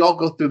interviews. We all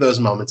go through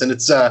those moments, and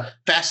it's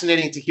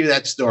fascinating to hear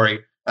that story.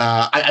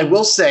 I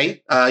will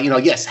say,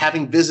 yes,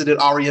 having visited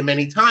Aria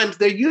many times,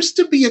 there used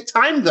to be a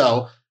time,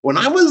 though, when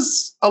I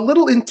was a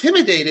little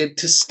intimidated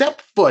to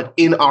step foot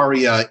in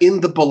Aria,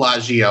 in the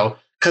Bellagio,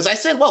 because I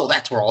said, well,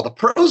 that's where all the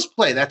pros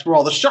play. That's where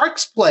all the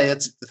sharks play.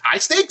 It's high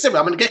stakes. I'm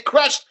going to get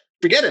crushed.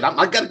 Forget it.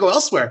 I've got to go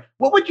elsewhere.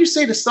 What would you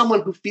say to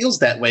someone who feels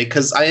that way?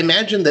 Because I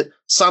imagine that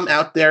some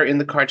out there in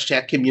the Cards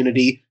Chat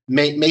community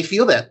may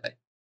feel that way.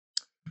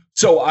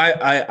 So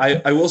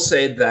I will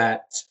say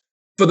that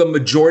for the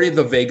majority of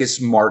the Vegas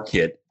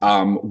market,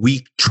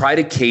 we try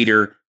to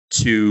cater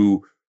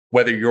to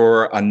whether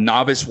you're a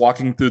novice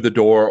walking through the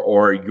door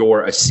or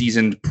you're a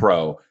seasoned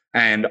pro.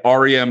 And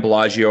Aria and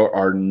Bellagio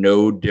are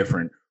no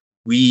different.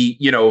 We,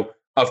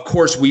 of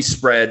course, we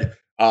spread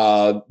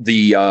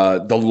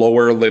the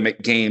lower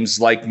limit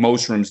games like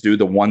most rooms do,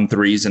 the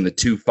 1-3s and the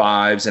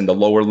 2-5s and the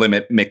lower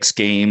limit mixed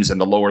games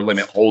and the lower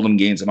limit hold'em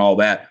games and all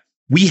that.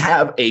 We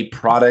have a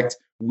product.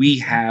 We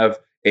have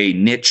a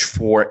niche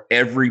for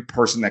every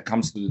person that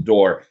comes through the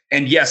door.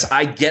 And yes,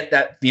 I get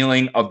that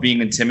feeling of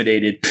being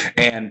intimidated.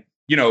 And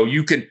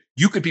you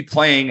could be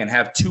playing and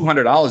have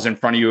 $200 in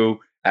front of you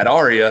at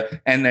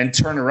Aria, and then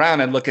turn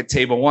around and look at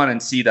Table One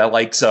and see the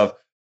likes of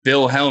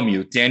Bill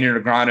Hellmuth, Daniel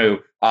Negreanu,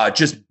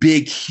 just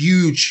big,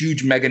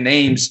 huge mega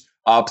names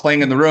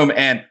playing in the room.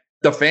 And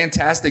the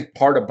fantastic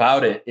part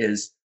about it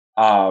is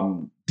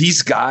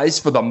these guys,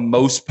 for the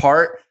most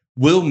part,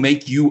 will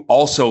make you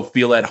also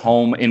feel at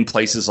home in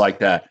places like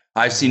that.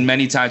 I've seen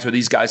many times where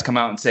these guys come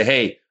out and say,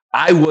 hey,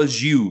 I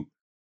was you.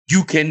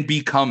 You can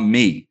become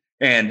me.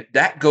 And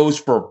that goes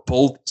for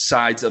both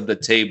sides of the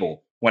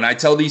table. When I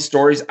tell these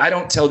stories, I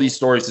don't tell these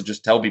stories to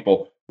just tell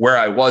people where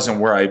I was and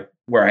where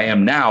I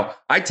am now.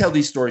 I tell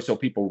these stories so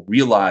people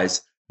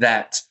realize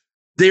that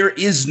there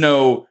is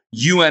no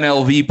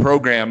UNLV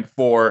program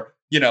for,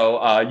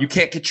 you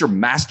can't get your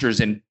master's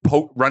in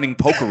running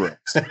poker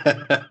rooms.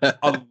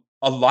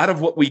 A lot of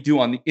what we do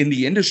in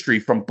the industry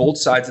from both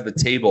sides of the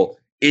table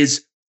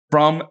is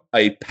from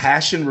a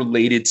passion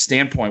related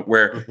standpoint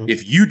where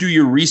if you do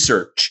your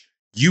research,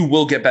 you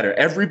will get better.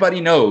 Everybody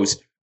knows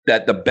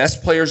that the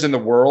best players in the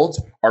world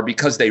are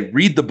because they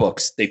read the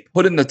books, they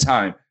put in the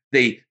time,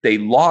 they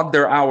log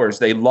their hours,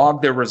 they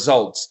log their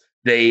results,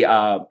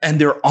 and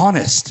they're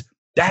honest.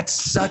 That's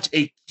such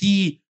a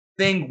key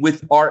thing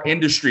with our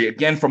industry.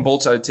 Again, from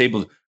both sides of the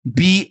table,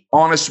 be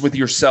honest with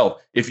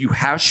yourself. If you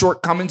have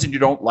shortcomings and you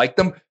don't like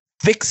them,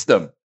 fix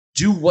them.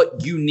 Do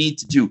what you need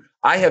to do.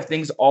 I have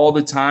things all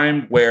the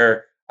time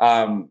where,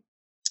 and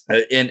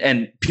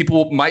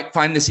people might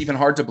find this even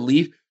hard to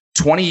believe.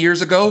 20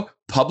 years ago,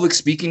 public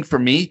speaking for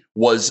me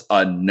was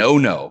a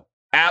no-no.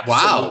 Absolute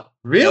wow,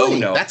 really?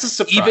 No-no. That's a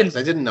surprise.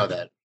 I didn't know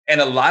that.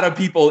 And a lot of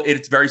people,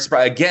 it's very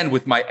surprising. Again,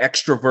 with my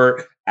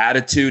extrovert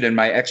attitude and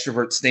my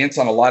extrovert stance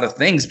on a lot of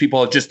things,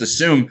 people just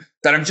assume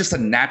that I'm just a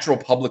natural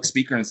public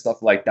speaker and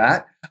stuff like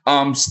that.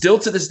 Still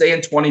to this day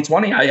in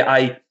 2020,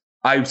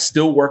 I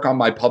still work on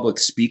my public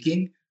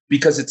speaking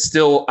because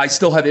I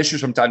still have issues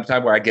from time to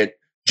time where I get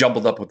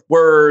jumbled up with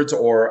words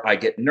or I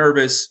get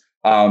nervous.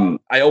 I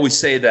always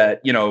say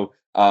that,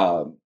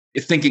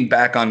 thinking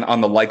back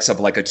on the likes of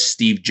like a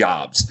Steve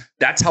Jobs,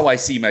 that's how I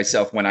see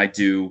myself when I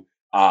do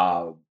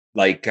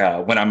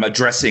when I'm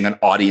addressing an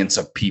audience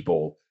of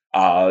people.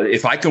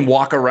 If I can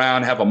walk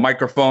around, have a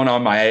microphone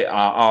on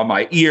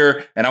my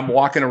ear, and I'm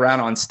walking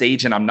around on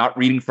stage and I'm not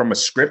reading from a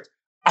script,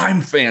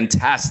 I'm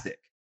fantastic.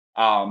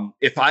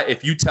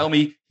 If you tell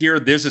me here,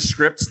 there's a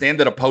script,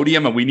 stand at a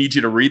podium, and we need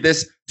you to read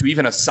this to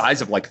even a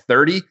size of like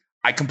 30,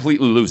 I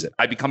completely lose it.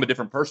 I become a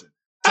different person.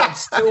 So I'm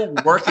still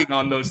working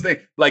on those things.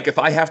 Like if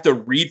I have to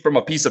read from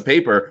a piece of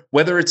paper,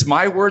 whether it's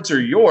my words or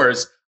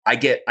yours, I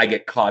get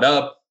caught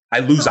up. I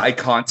lose eye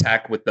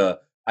contact with the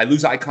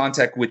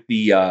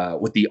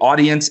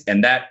audience,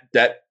 and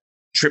that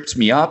trips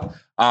me up.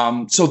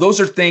 So those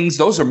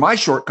are my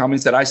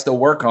shortcomings that I still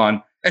work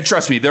on. And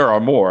trust me, there are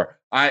more.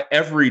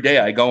 Every day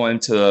I go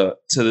into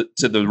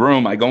the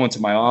room, I go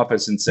into my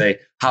office and say,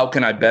 how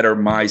can I better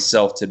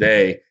myself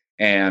today?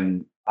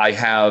 And I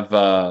have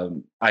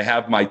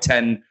my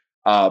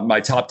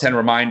top 10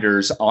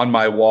 reminders on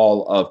my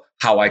wall of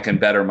how I can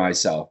better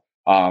myself.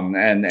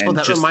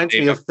 That reminds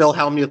me of Phil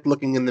Hellmuth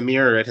looking in the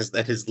mirror at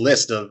his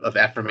list of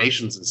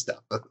affirmations and stuff.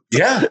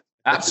 Yeah,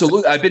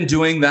 absolutely. I've been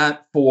doing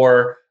that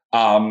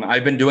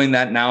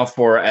now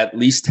for at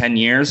least 10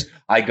 years.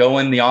 I go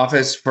in the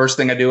office. First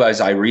thing I do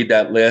is I read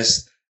that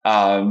list.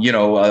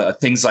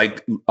 Things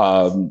like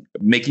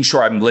making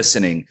sure I'm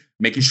listening,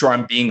 making sure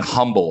I'm being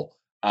humble,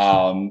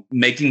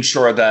 making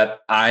sure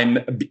that I'm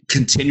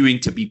continuing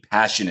to be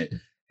passionate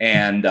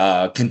and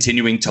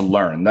continuing to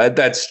learn.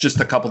 That's just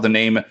a couple to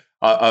name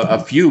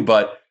a few.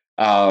 But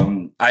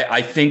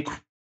I think,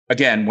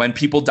 again, when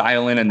people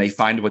dial in and they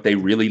find what they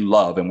really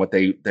love and what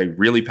they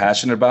really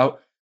passionate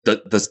about,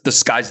 the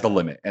sky's the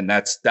limit. And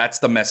that's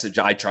the message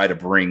I try to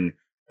bring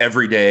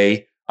every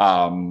day,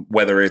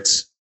 whether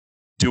it's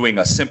doing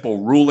a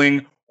simple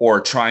ruling or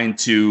trying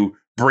to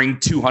bring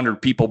 200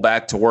 people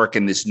back to work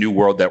in this new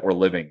world that we're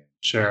living in.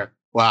 Sure.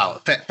 Wow.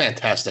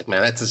 Fantastic,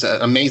 man. That's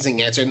an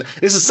amazing answer. And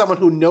this is someone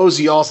who knows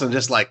you also,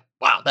 just like,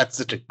 wow, that's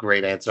such a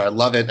great answer. I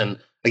love it. And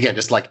again,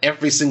 just like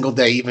every single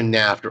day, even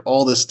now, after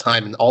all this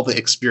time and all the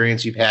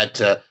experience you've had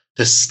to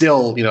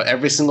still,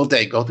 every single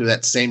day go through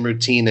that same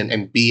routine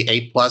and be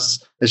A+,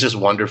 is just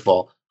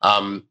wonderful.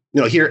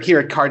 Here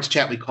at Cards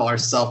Chat, we call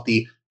ourselves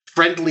the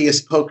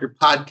friendliest poker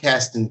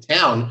podcast in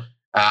town.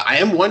 I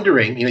am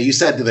wondering, you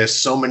said that there's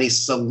so many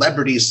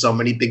celebrities, so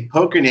many big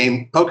poker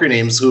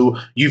names who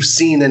you've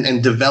seen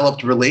and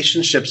developed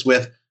relationships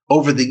with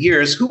over the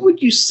years. Who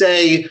would you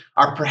say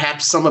are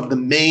perhaps some of the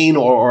main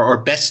or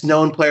best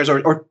known players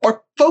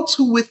or folks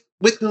with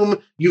whom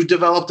you've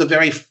developed a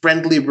very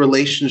friendly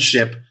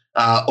relationship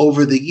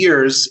over the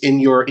years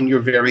in your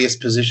various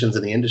positions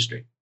in the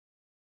industry?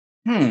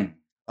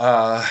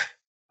 I'd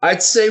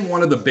say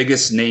one of the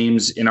biggest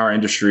names in our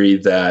industry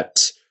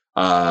that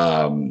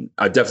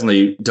I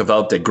definitely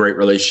developed a great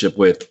relationship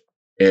with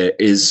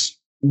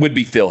would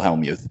be Phil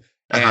Hellmuth.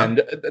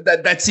 And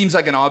that seems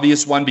like an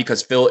obvious one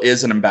because Phil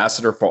is an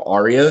ambassador for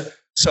ARIA.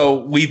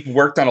 So we've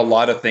worked on a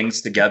lot of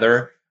things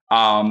together.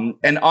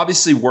 And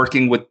obviously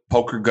working with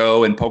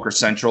PokerGo and Poker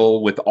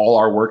Central with all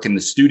our work in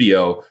the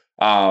studio,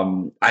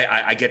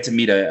 I get to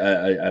meet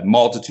a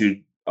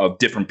multitude of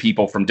different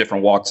people from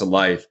different walks of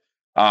life.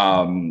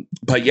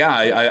 But yeah,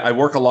 I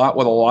work a lot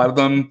with a lot of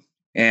them.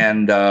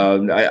 And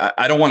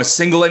I don't want to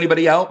single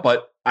anybody out,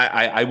 but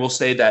I will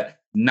say that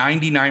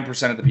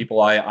 99% of the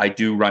people I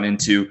do run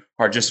into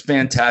are just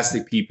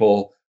fantastic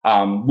people.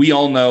 We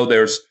all know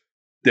there's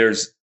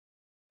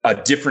a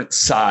different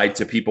side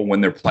to people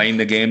when they're playing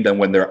the game than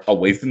when they're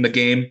away from the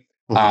game.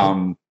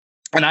 Mm-hmm.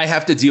 And I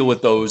have to deal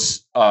with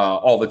those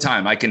all the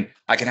time. I can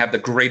have the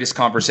greatest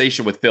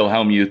conversation with Phil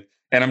Hellmuth,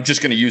 and I'm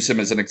just going to use him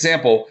as an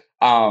example.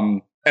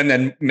 And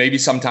then maybe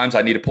sometimes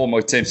I need to pull him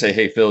away and say,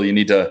 "Hey, Phil, you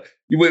need to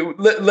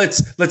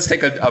let's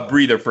take a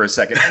breather for a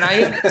second." And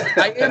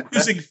I am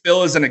using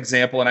Phil as an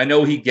example, and I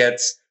know he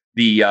gets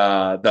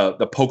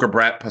the poker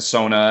brat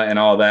persona and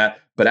all that,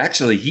 but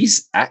actually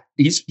he's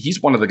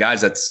one of the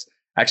guys that's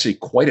actually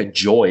quite a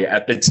joy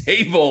at the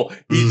table.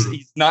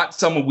 He's not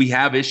someone we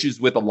have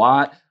issues with a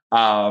lot.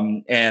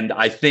 And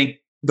I think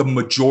the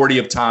majority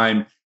of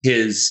time,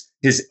 his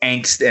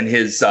angst and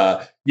his,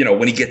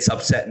 when he gets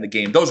upset in the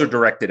game, those are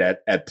directed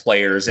at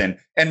players and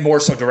more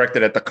so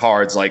directed at the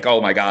cards. Like,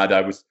 oh my God,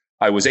 I was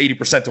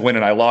 80% to win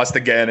and I lost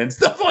again and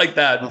stuff like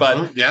that.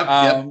 But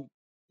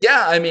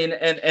yeah, I mean,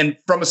 and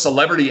from a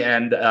celebrity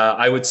end,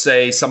 I would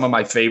say some of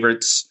my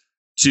favorites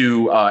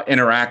to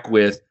interact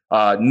with,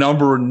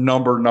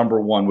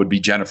 number one would be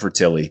Jennifer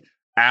Tilly.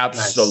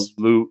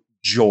 Absolute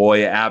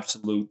joy,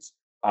 absolute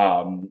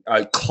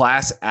a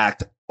class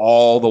act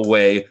all the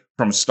way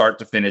from start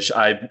to finish.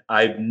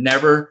 I've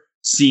never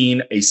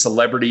seen a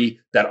celebrity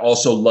that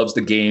also loves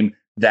the game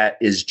that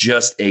is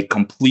just a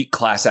complete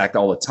class act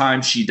all the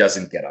time. She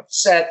doesn't get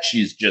upset.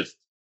 She's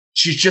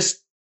just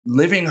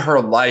living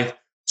her life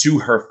to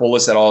her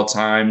fullest at all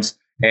times.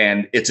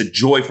 And it's a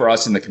joy for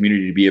us in the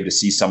community to be able to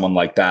see someone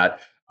like that,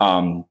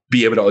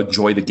 be able to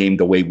enjoy the game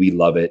the way we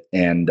love it.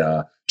 And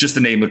just to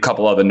name a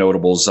couple other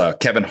notables,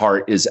 Kevin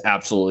Hart is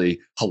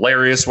absolutely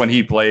hilarious when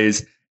he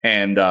plays.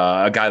 And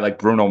a guy like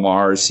Bruno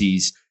Mars,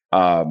 he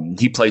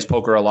plays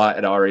poker a lot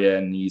at Aria,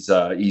 and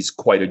he's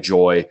quite a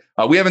joy.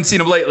 We haven't seen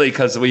him lately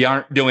because we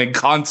aren't doing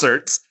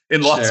concerts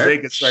in Las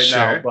Vegas right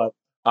now. But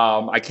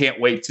I can't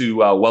wait to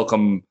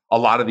welcome a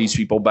lot of these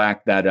people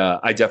back that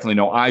I definitely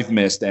know I've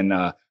missed and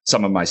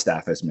some of my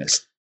staff has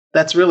missed.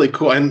 That's really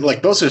cool. And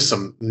like, those are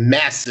some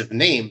massive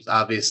names,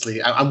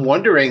 obviously. I'm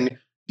wondering,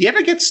 do you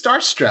ever get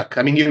starstruck?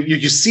 I mean,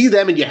 you see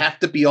them and you have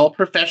to be all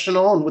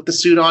professional and with the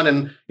suit on,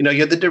 and,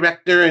 you're the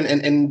director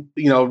and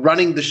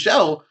running the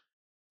show.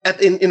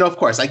 Of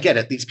course, I get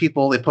it. These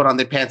people, they put on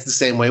their pants the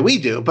same way we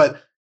do,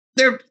 but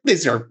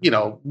these are,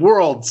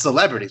 world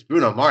celebrities,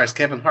 Bruno Mars,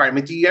 Kevin Hart. I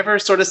mean, do you ever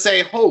sort of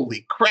say,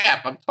 holy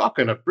crap, I'm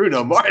talking to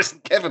Bruno Mars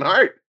and Kevin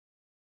Hart?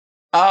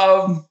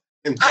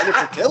 And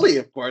Jennifer Tilly,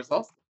 of course,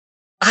 also.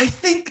 I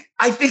think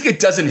it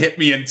doesn't hit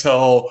me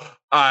until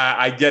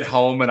I get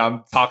home and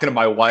I'm talking to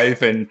my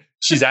wife and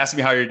she's asking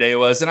me how your day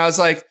was. And I was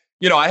like,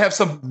 I have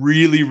some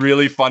really,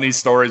 really funny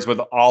stories with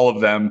all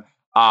of them.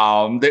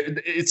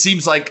 It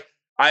seems like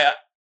a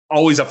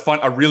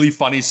really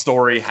funny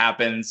story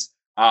happens.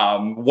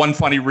 One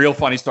real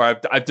funny story.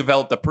 I've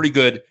developed a pretty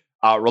good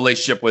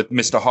relationship with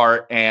Mr.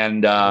 Hart,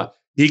 and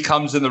he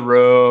comes in the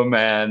room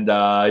and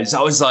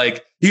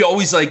he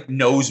always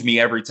knows me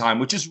every time,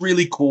 which is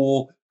really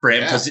cool for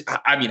him. Because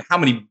I mean, how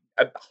many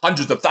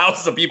hundreds of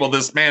thousands of people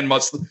this man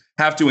must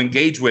have to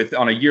engage with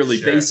on a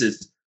yearly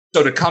basis.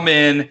 So to come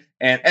in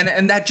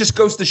and that just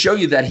goes to show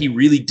you that he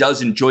really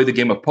does enjoy the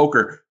game of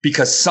poker,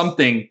 because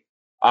someone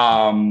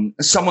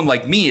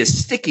like me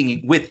is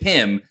sticking with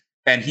him,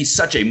 and he's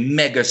such a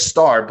mega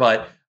star.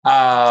 But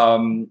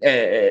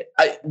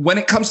when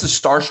it comes to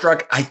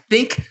starstruck, I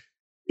think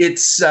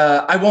it's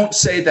I won't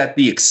say that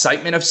the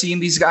excitement of seeing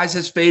these guys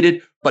has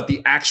faded, but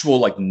the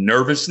actual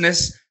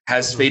nervousness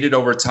has faded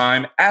over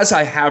time, as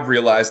I have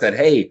realized that,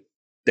 hey,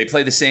 they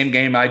play the same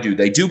game I do.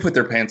 They do put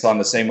their pants on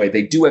the same way.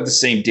 They do have the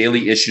same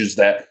daily issues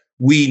that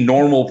we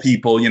normal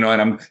people,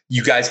 and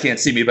you guys can't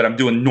see me, but I'm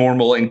doing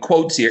normal in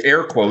quotes here,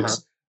 air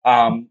quotes.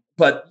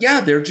 But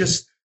yeah,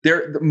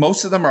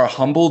 most of them are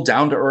humble,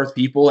 down to earth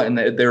people, and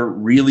they're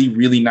really,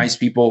 really nice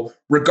people,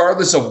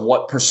 regardless of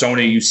what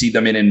persona you see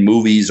them in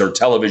movies or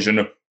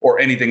television or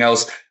anything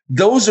else.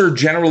 Those are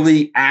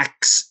generally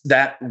acts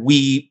that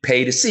we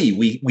pay to see.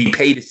 We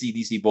pay to see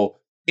these people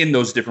in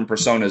those different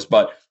personas.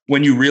 But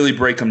when you really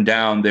break them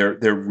down, they're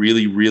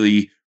really,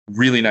 really,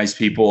 really nice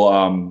people.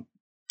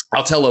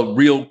 I'll tell a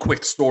real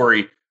quick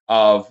story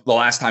of the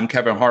last time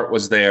Kevin Hart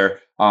was there.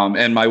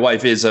 And my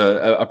wife is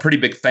a pretty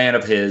big fan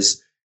of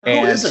his.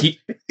 And he's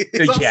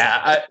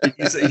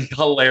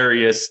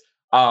hilarious.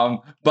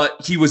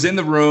 But he was in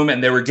the room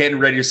and they were getting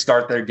ready to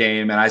start their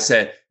game. And I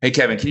said, "Hey,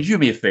 Kevin, can you do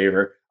me a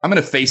favor? I'm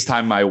going to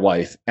FaceTime my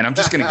wife, and I'm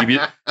just going to give you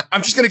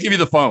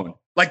the phone.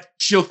 Like,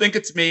 she'll think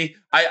it's me."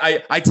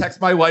 I text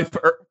my wife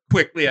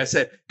quickly. I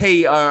said,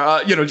 "Hey,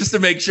 just to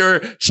make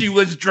sure she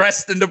was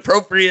dressed and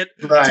appropriate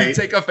to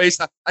take a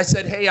FaceTime." I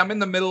said, "Hey, I'm in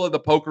the middle of the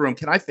poker room.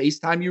 Can I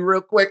FaceTime you real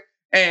quick?"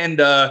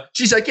 And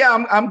she's like,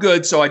 "Yeah, I'm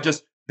good." So I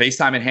just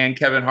FaceTime and hand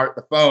Kevin Hart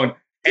the phone,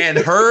 and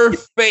her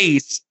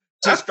face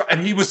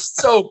and he was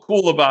so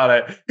cool about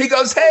it. He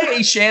goes,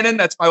 "Hey, Shannon,"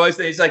 that's my wife's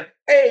name. He's like,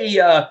 "Hey,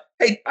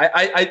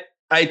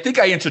 I think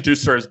I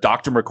introduced her as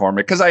Dr. McCormick,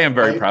 because I am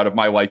very proud of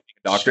my wife being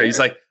a doctor." He's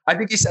like, I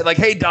think he said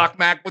 "Hey, Doc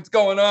Mac, what's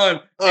going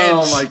on?" And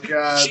my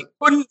God. She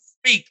couldn't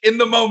speak in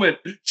the moment.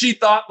 She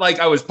thought like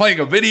I was playing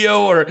a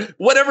video or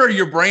whatever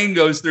your brain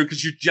goes through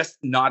because you're just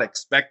not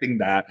expecting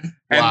that.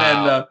 And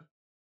then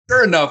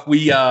sure enough,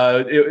 we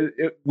had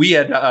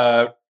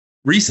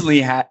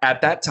recently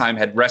at that time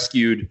had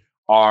rescued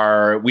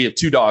we have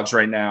 2 dogs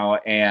right now,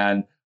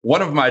 and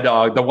one of my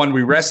dog, the one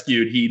we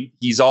rescued,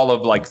 he's all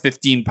of like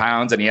 15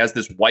 pounds, and he has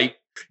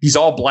he's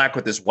all black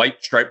with this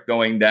white stripe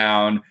going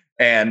down.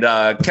 And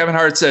Kevin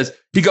Hart says,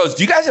 he goes,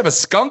 "Do you guys have a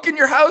skunk in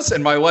your house?"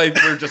 And my wife,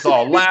 we're just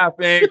all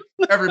laughing.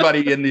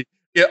 Everybody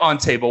on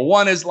table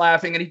 1 is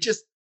laughing, and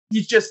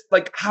he's just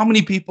like, how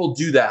many people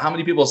do that? How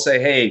many people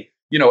say, "Hey,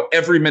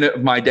 every minute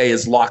of my day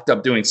is locked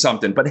up doing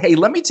something, but hey,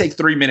 let me take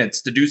 3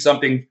 minutes to do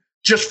something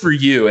just for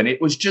you." And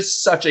it was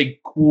just such a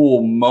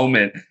cool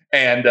moment.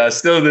 And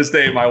still to this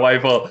day, my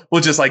wife will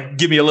just like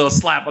give me a little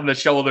slap on the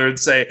shoulder and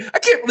say, "I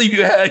can't believe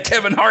you had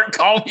Kevin Hart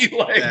call me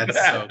like that."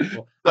 So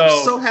cool.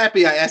 I'm so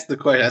happy I asked the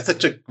question. That's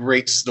such a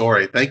great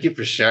story. Thank you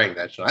for sharing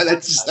that, Sean.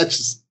 That's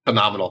just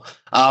phenomenal.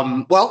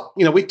 Well,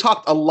 we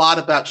talked a lot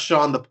about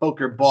Sean the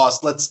Poker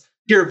Boss. Let's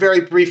hear very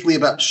briefly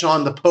about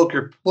Sean the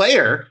Poker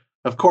Player.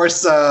 Of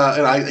course,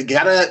 and I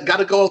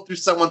gotta go through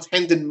someone's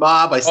Hendon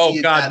Mob. I see.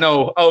 Oh God,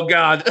 no! Oh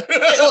God!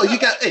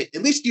 Hey,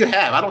 at least you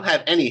have. I don't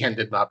have any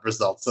Hendon Mob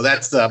results, so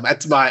that's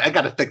I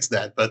gotta fix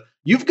that. But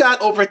you've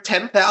got over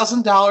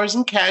 $10,000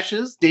 in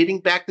cashes dating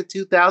back to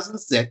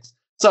 2006.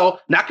 So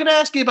not going to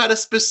ask you about a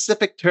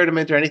specific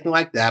tournament or anything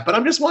like that, but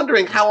I'm just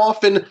wondering, how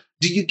often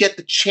do you get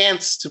the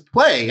chance to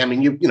play? I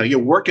mean, you're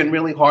working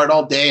really hard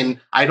all day, and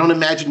I don't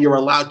imagine you're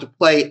allowed to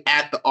play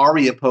at the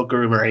Aria Poker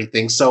Room or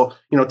anything. So,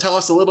 tell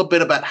us a little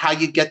bit about how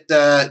you get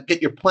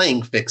your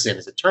playing fix in.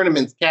 Is it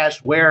tournaments,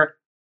 cash, where?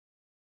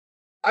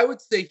 I would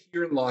say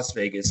here in Las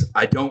Vegas,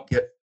 I don't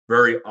get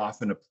very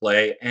often to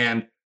play,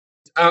 and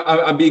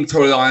I'm being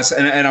totally honest,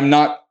 and I'm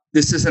not.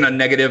 This isn't a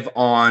negative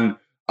on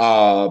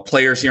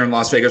players here in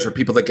Las Vegas or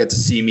people that get to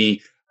see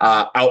me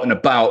out and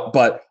about.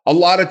 But a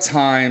lot of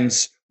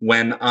times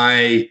when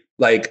I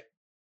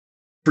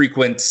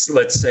frequent,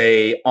 let's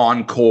say,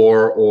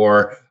 Encore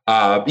or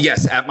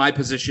yes, at my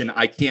position,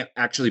 I can't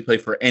actually play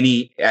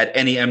at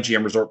any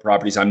MGM Resort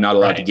properties. I'm not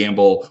allowed to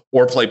gamble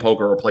or play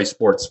poker or play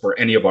sports for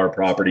any of our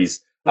properties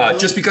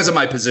just because of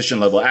my position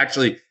level.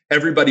 Actually,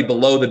 everybody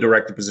below the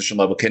director position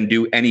level can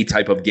do any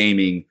type of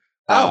gaming.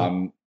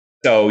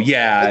 So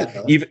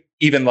yeah,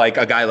 even like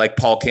a guy like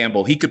Paul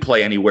Campbell, he could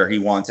play anywhere he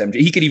wants.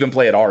 He could even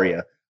play at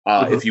Aria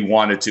if he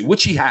wanted to,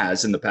 which he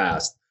has in the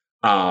past.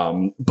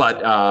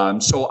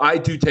 So I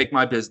do take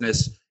my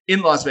business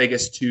in Las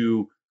Vegas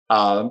to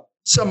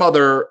some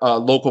other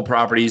local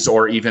properties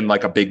or even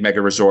like a big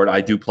mega resort.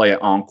 I do play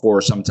at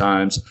Encore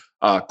sometimes.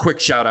 Quick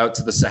shout out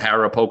to the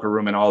Sahara Poker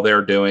Room and all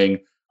they're doing.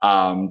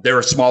 They're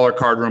a smaller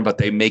card room, but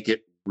they make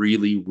it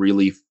really,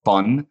 really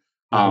fun.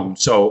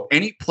 So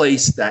any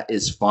place that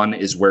is fun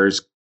is where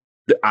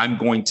I'm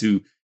going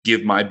to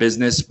give my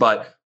business.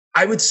 But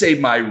I would say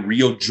my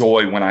real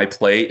joy when I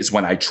play is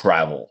when I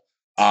travel.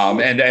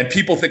 And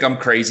people think I'm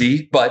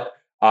crazy, but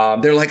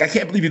they're like, "I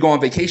can't believe you go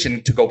on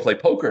vacation to go play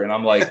poker." And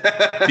I'm like,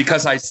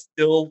 because I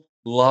still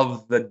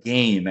love the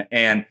game.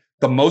 And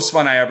the most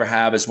fun I ever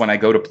have is when I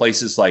go to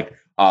places like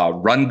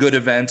Run Good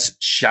events.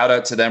 Shout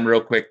out to them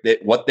real quick.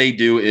 What they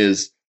do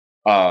is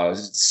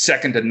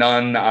second to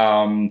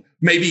none.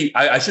 Maybe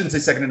I shouldn't say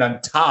second to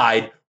none,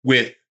 tied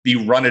with the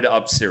Run It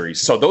Up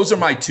series. So those are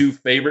my 2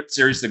 favorite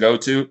series to go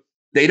to.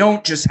 They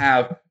don't just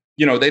have,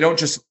 they don't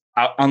just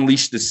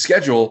unleash the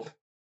schedule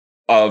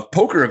of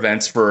poker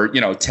events for,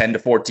 10 to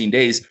 14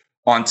 days.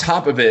 On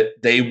top of it,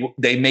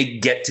 they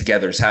make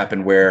get-togethers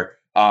happen where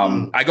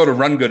I go to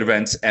Run Good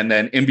events, and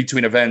then in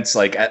between events,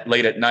 like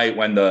late at night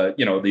when the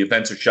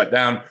events are shut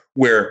down,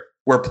 where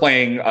we're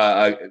playing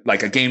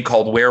like a game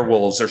called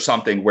Werewolves or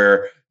something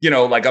where,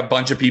 like a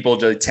bunch of people,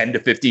 10 to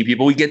 15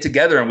 people, we get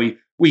together and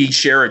we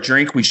share a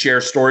drink, we share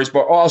stories,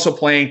 but we're also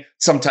playing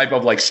some type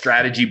of like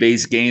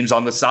strategy-based games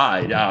on the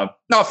side.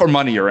 Not for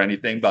money or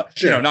anything, but,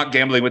 not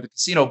gambling with the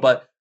casino,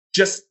 but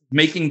just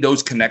making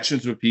those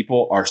connections with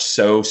people are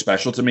so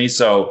special to me.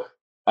 So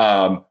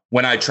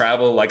when I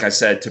travel, like I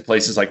said, to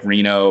places like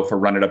Reno for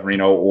Run It Up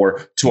Reno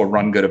or to a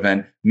Run Good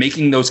event,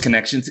 making those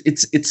connections,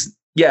 it's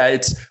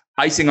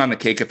icing on the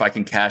cake if I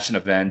can cash an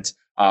event.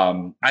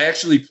 I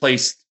actually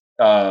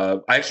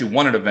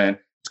won an event.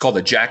 It's called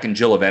the Jack and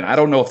Jill event. I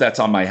don't know if that's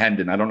on my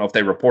Hendon. I don't know if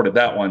they reported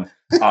that one.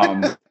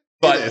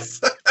 But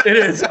it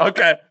is.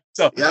 Okay.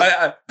 So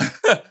that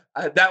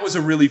was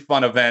a really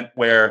fun event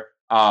where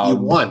you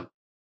won.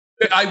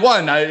 I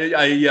won.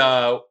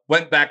 I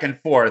went back and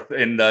forth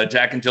in the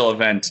Jack and Jill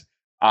event.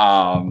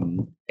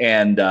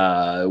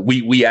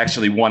 We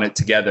actually won it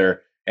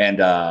together. And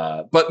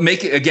but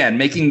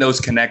making those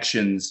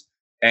connections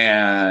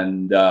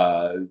and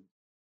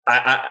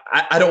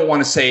I don't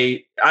want to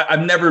say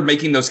I'm never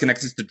making those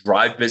connections to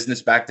drive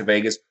business back to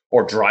Vegas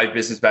or drive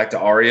business back to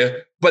Aria,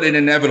 but it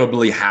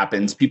inevitably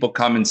happens. People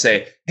come and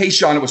say, "Hey,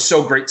 Sean, it was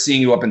so great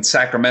seeing you up in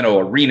Sacramento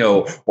or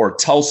Reno or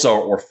Tulsa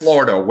or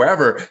Florida or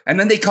wherever." And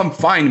then they come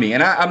find me.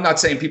 And I'm not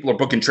saying people are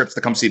booking trips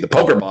to come see the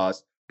Poker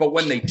Boss, but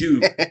when they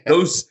do,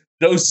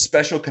 those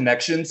special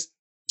connections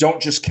don't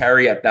just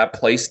carry at that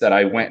place that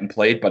I went and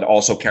played, but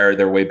also carry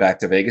their way back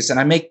to Vegas. And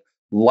I make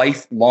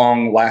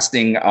lifelong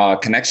lasting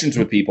connections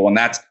with people. And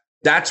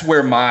that's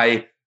where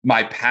my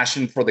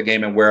passion for the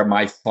game and where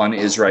my fun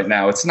is right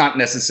now. It's not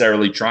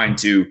necessarily trying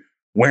to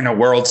win a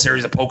World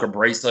Series of Poker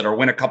bracelet or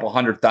win a couple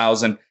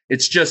 100,000.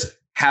 It's just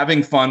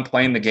having fun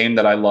playing the game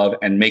that I love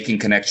and making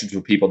connections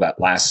with people that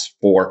last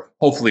for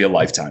hopefully a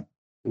lifetime.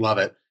 Love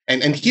it.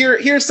 And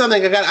here's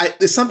something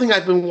it's something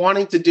I've been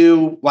wanting to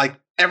do like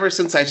ever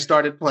since I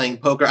started playing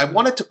poker. I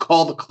wanted to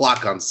call the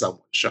clock on someone,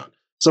 Sean.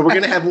 So we're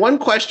going to have one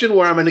question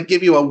where I'm going to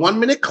give you a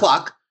 1-minute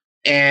clock.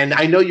 And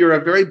I know you're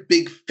a very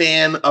big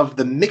fan of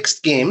the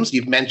mixed games.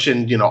 You've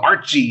mentioned,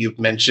 Archie. You've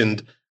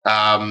mentioned,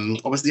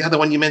 what was the other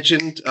one you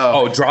mentioned?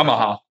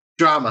 Dramaha.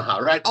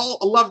 Dramaha, right? I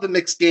love the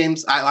mixed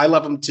games. I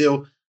love them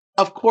too.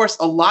 Of course,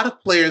 a lot of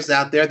players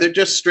out there, they're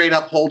just straight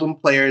up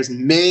Hold'em players.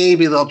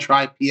 Maybe they'll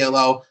try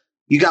PLO.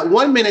 You got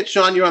 1 minute,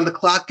 Sean. You're on the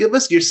clock. Give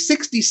us your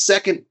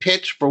 60-second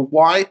pitch for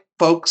why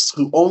folks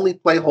who only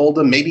play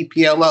Hold'em, maybe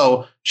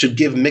PLO, should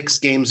give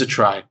mixed games a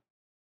try.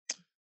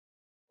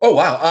 Oh,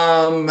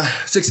 wow.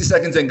 60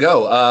 seconds and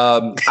go.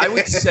 I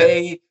would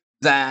say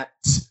that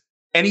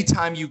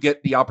anytime you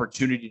get the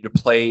opportunity to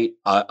play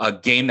a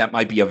game that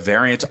might be a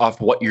variant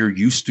off what you're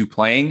used to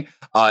playing,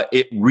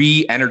 it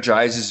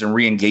re-energizes and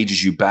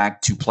re-engages you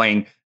back to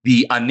playing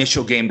the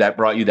initial game that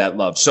brought you that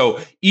love. So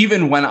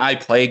even when I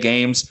play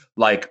games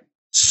like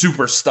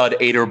Super Stud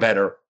 8 or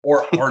Better,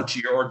 or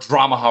Archie, or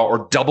Dramaha,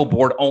 or Double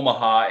Board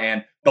Omaha,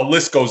 and the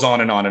list goes on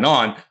and on and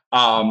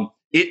on,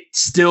 it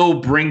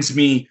still brings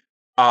me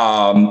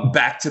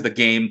back to the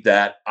game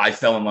that I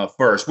fell in love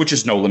first, which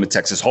is No Limit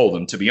Texas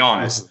Hold'em, to be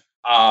honest.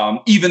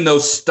 Even though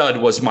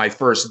Stud was my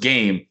first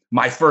game,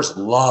 my first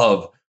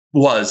love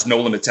was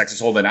No Limit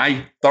Texas Hold'em.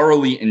 I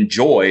thoroughly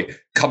enjoy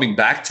coming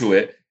back to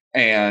it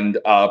and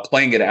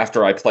playing it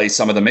after I play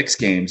some of the mixed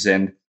games.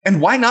 And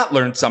why not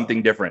learn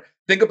something different?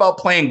 Think about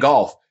playing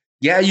golf.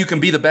 Yeah, you can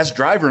be the best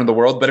driver in the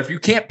world, but if you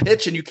can't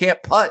pitch and you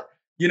can't putt,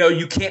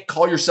 you can't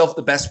call yourself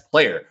the best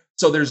player.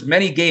 So there's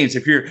many games.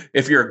 If you're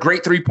a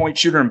great 3-point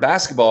shooter in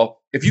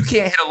basketball, if you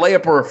can't hit a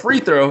layup or a free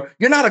throw,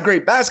 you're not a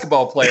great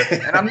basketball player.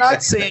 And I'm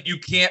not saying you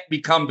can't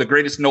become the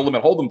greatest No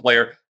Limit Hold'em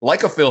player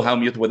like a Phil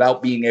Hellmuth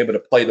without being able to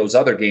play those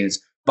other games.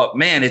 But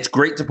man, it's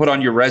great to put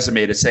on your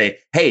resume to say,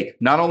 hey,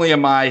 not only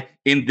am I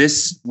in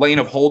this lane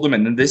of Hold'em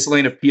and in this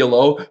lane of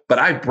PLO, but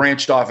I've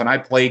branched off and I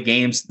play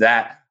games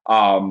that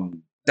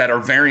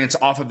are variants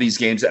off of these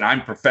games, and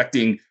I'm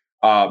perfecting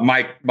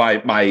my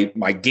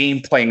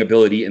game playing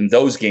ability in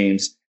those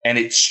games. And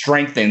it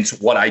strengthens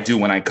what I do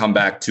when I come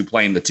back to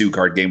playing the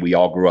 2-card game we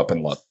all grew up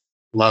and love.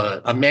 Love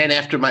it. A man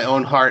after my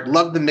own heart.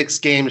 Love the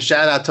mixed games.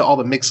 Shout out to all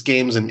the mixed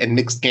games and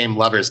mixed game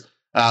lovers.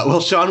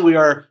 Well, Sean, we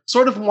are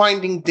sort of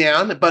winding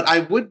down, but I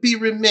would be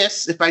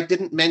remiss if I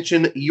didn't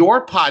mention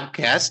your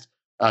podcast.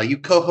 You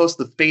co-host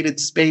the Faded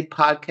Spade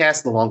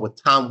podcast along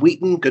with Tom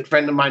Wheaton, good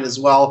friend of mine as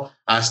well.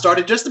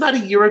 Started just about a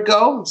year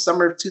ago,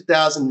 summer of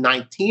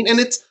 2019, and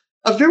it's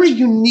a very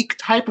unique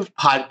type of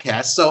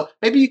podcast. So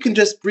maybe you can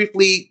just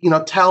briefly,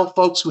 tell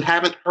folks who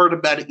haven't heard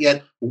about it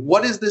yet,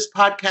 what is this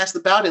podcast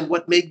about and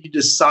what made you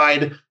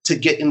decide to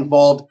get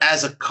involved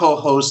as a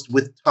co-host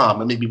with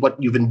Tom, and maybe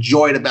what you've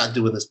enjoyed about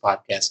doing this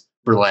podcast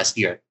for the last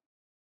year.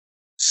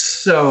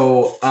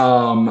 So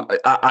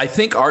I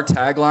think our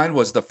tagline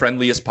was the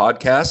friendliest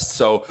podcast.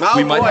 So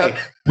we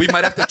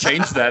might have to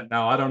change that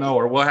now. I don't know,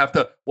 or we'll have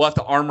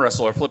to arm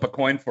wrestle or flip a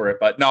coin for it.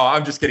 But no,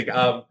 I'm just kidding.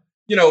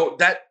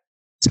 That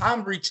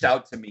Tom reached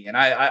out to me, and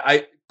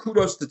I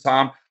kudos to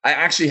Tom. I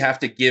actually have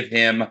to give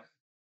him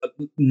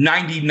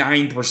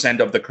 99%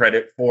 of the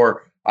credit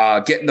for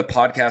getting the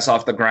podcast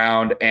off the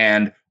ground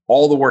and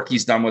all the work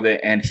he's done with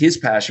it and his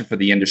passion for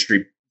the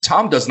industry.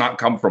 Tom does not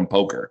come from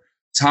poker.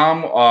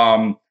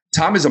 Tom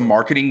is a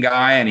marketing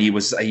guy, and he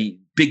was a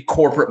big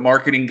corporate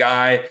marketing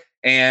guy,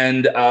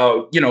 and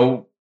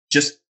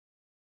just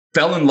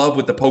fell in love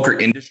with the poker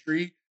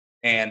industry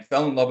and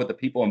fell in love with the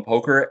people in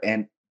poker.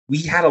 And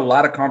we had a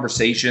lot of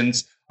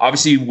conversations.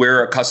 Obviously,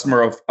 we're a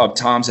customer of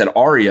Tom's at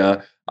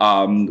Aria.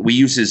 We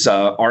use his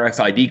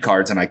RFID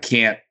cards, and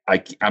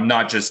I'm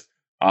not just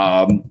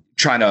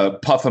trying to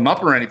puff him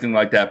up or anything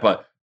like that,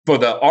 but for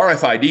the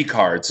RFID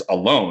cards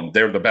alone,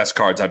 they're the best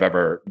cards I've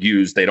ever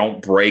used. They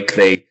don't break.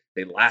 They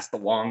last the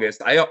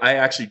longest. I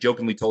actually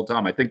jokingly told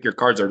Tom, I think your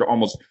cards are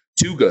almost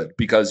too good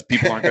because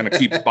people aren't going to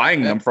keep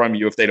buying them from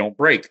you if they don't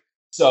break.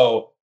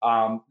 So,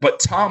 but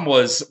Tom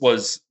was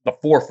the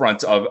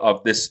forefront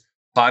of this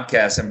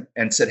podcast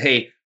and said,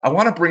 hey, I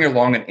want to bring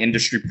along an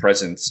industry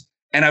presence,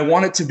 and I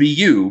want it to be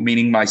you,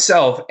 meaning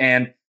myself.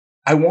 And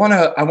I want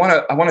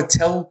to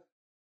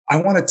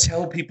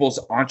tell people's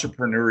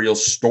entrepreneurial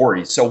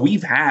stories. So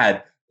we've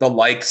had the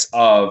likes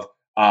of,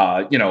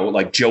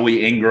 like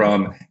Joey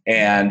Ingram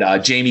and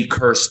Jamie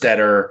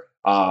Kerstetter,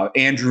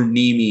 Andrew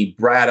Nemi,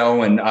 Brad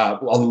Owen, a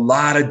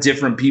lot of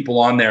different people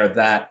on there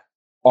that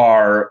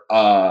are,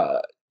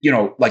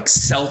 like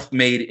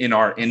self-made in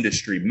our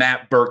industry.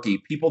 Matt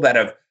Berkey, people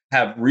that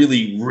have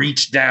really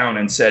reached down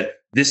and said,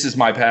 this is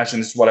my passion.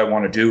 This is what I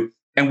want to do.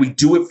 And we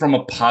do it from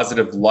a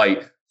positive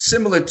light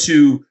similar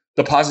to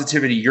the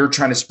positivity you're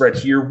trying to spread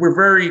here. We're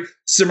very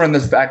similar in the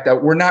fact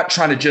that we're not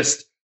trying to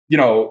just,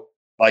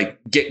 like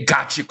get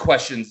gotcha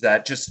questions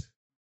that just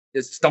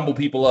stumble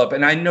people up.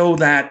 And I know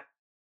that,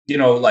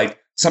 like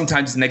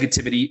sometimes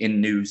negativity in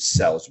news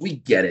sells. We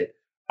get it.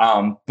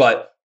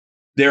 But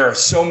there are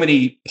so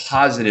many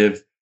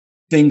positive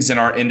things in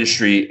our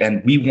industry,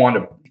 and we want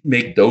to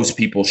make those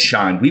people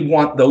shine. We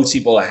want those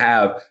people to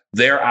have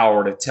their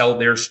hour to tell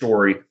their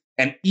story.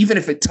 And even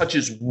if it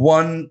touches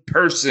one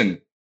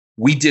person,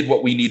 we did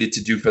what we needed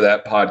to do for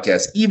that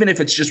podcast. Even if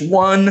it's just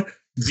one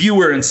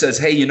viewer and says,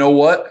 hey, you know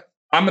what?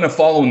 I'm going to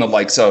follow in the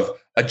likes of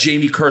a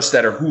Jamie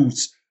Kerstetter,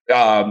 who's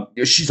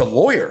she's a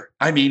lawyer.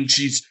 I mean,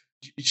 she's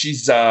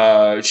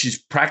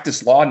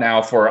practiced law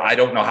now for I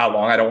don't know how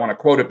long. I don't want to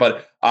quote it,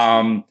 but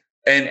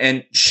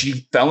and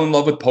she fell in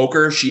love with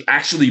poker. She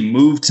actually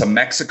moved to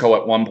Mexico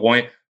at one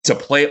point to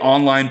play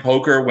online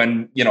poker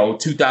when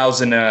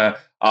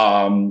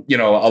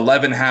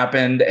 2011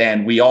 happened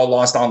and we all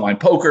lost online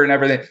poker and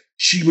everything.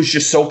 She was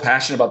just so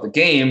passionate about the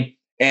game,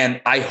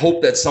 and I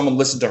hope that someone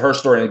listened to her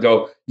story and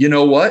go, you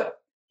know what?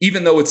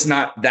 Even though it's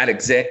not that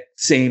exact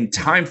same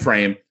time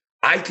frame,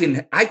 I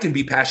can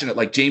be passionate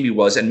like Jamie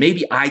was, and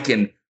maybe I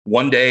can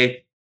one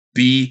day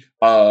be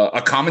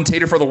a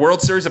commentator for the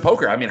World Series of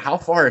Poker. I mean, how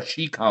far has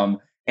she come?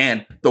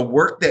 And the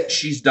work that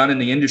she's done in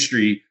the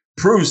industry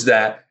proves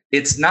that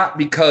it's not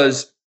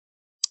because,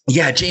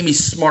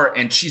 Jamie's smart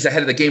and she's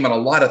ahead of the game on a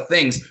lot of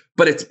things,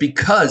 but it's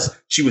because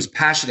she was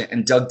passionate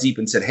and dug deep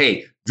and said,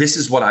 hey, this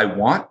is what I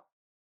want.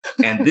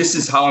 And this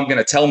is how I'm going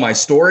to tell my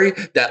story,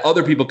 that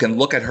other people can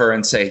look at her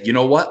and say, you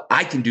know what,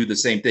 I can do the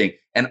same thing.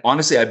 And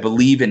honestly, I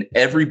believe in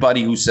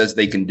everybody who says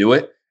they can do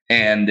it.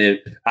 And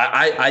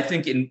I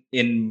think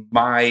in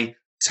my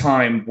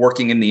time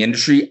working in the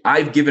industry,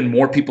 I've given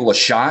more people a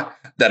shot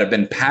that have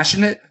been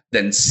passionate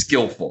than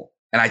skillful.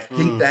 And I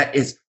think that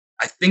is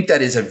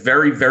a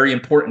very, very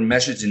important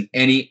message in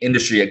any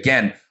industry.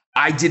 Again,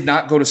 I did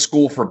not go to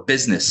school for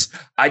business.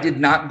 I did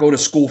not go to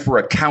school for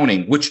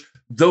accounting, which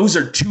those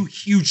are two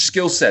huge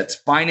skill sets,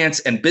 finance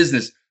and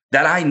business,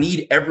 that I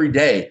need every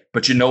day.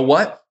 But you know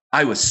what?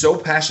 I was so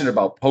passionate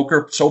about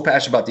poker, so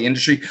passionate about the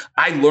industry.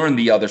 I learned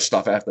the other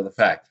stuff after the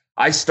fact.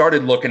 I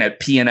started looking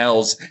at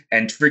P&Ls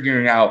and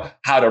figuring out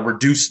how to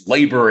reduce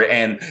labor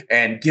and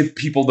give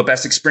people the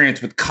best experience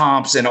with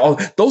comps and all.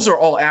 Those are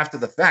all after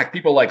the fact.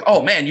 People are like,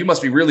 oh man, you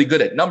must be really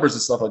good at numbers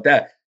and stuff like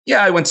that.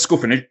 Yeah, I went to school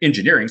for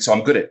engineering, so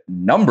I'm good at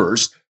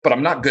numbers, but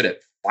I'm not good at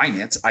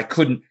finance. I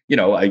couldn't,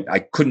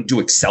 I couldn't do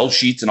Excel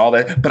sheets and all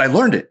that, but I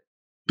learned it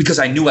because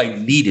I knew I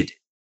needed it.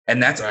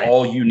 And that's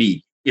all you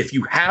need. If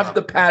you have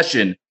the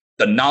passion,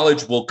 the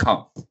knowledge will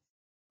come.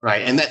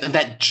 Right. And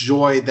that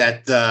joy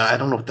that, I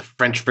don't know what the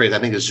French phrase, I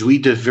think is joie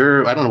de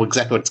vivre. I don't know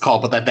exactly what it's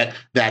called, but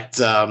that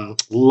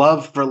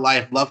love for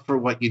life, love for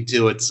what you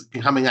do. It's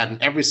coming out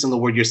in every single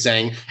word you're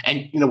saying.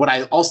 And, what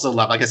I also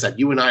love, like I said,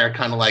 you and I are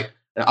kind of like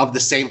of the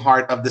same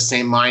heart, of the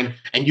same mind.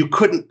 And you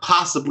couldn't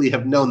possibly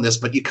have known this,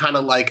 but you kind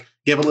of like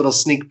give a little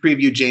sneak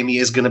preview. Jamie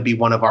is going to be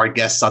one of our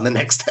guests on the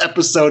next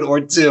episode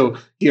or two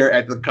here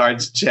at the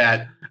Cards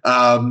Chat.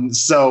 Our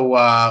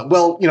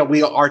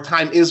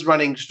time is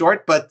running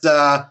short, but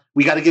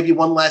we got to give you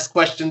one last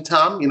question,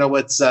 Tom.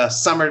 It's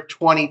summer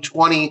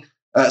 2020.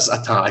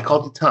 Tom, I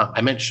called you Tom.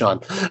 I meant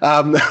Sean.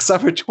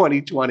 Summer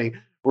 2020.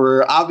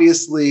 We're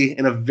obviously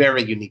in a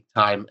very unique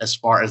time as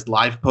far as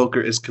live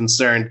poker is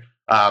concerned.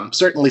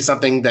 Certainly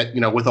something that,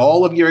 with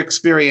all of your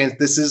experience,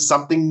 this is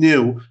something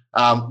new.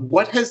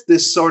 What has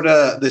this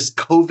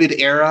COVID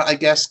era, I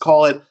guess,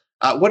 call it,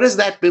 what has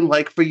that been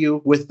like for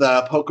you with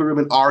Poker Room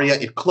in Aria?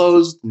 It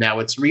closed, now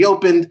it's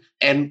reopened,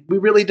 and we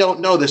really don't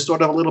know. There's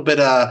sort of a little bit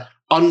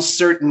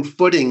uncertain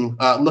footing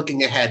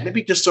looking ahead.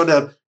 Maybe just sort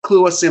of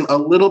clue us in a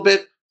little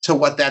bit to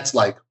what that's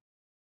like.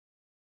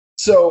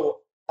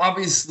 So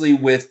obviously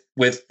with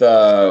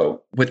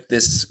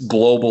this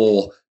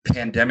global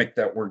pandemic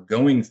that we're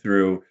going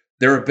through,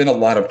 there have been a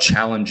lot of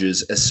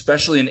challenges,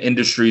 especially in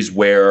industries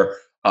where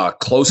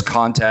close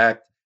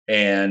contact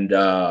and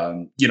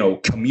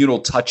communal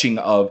touching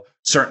of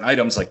certain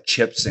items like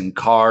chips and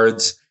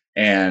cards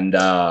and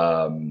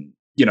every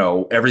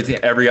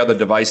other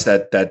device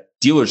that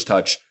dealers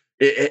touch.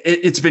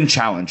 It's been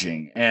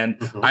challenging, and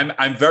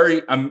I'm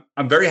very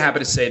happy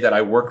to say that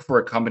I work for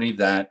a company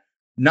that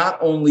not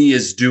only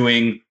is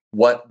doing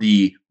what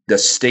the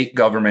state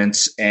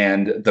governments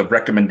and the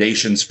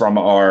recommendations from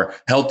our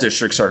health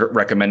districts are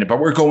recommended, but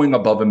we're going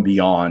above and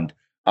beyond.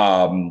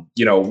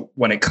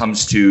 When it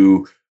comes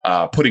to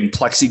putting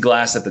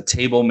plexiglass at the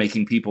table,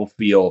 making people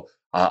feel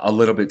a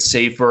little bit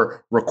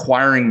safer,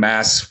 requiring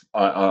masks.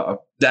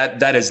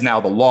 That is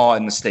now the law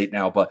in the state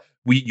now, but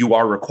you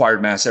are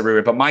required masks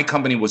everywhere. But my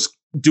company was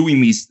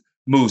doing these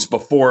moves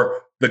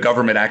before the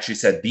government actually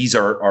said these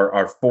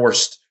are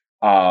forced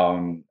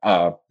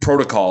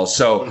protocols.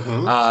 So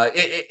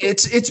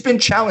it's been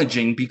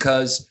challenging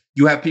because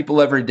you have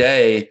people every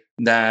day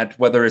that,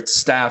 whether it's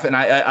staff, and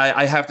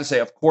I have to say,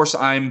 of course,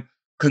 I'm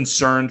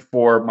concerned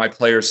for my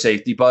players'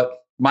 safety, but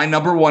my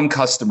number one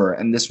customer,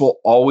 and this will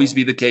always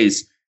be the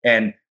case,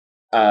 and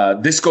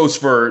this goes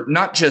for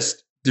not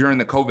just during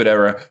the COVID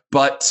era,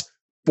 but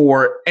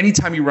for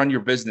anytime you run your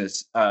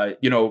business,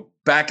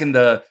 back in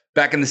the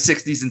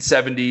 60s and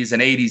 70s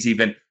and 80s,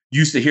 even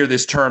used to hear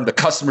this term, the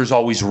customer's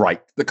always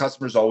right. The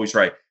customer's always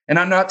right. And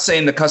I'm not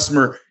saying the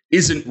customer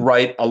isn't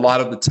right a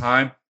lot of the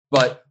time,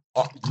 but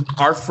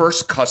our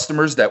first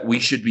customers that we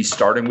should be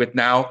starting with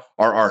now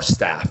are our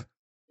staff.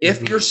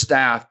 If your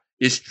staff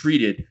is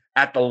treated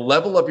at the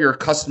level of your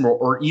customer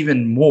or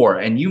even more,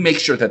 and you make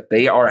sure that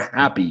they are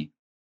happy,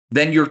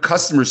 then your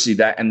customers see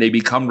that and they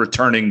become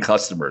returning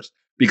customers.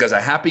 Because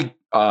a happy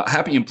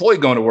employee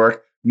going to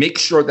work, make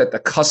sure that the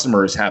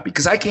customer is happy.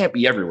 Because I can't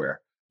be everywhere.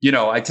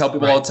 I tell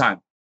people all the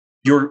time,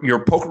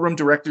 your poker room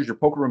directors, your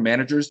poker room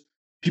managers,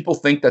 people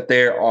think that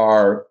they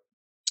are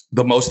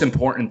the most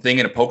important thing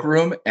in a poker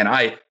room. And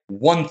I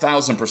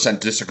 1000%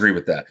 disagree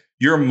with that.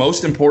 Your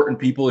most important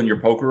people in your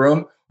poker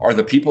room are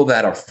the people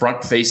that are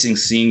front facing,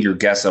 seeing your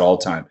guests at all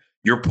time.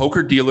 Your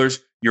poker dealers,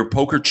 your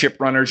poker chip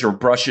runners, your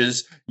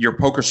brushes, your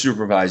poker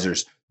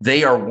supervisors.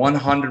 They are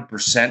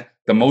 100%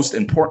 the most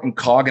important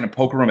cog in a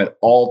poker room at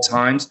all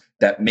times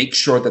that make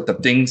sure that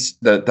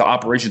the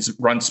operations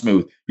run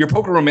smooth. Your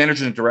poker room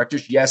managers and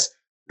directors, yes,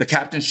 the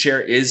captain's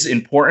chair is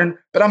important,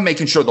 but I'm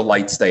making sure the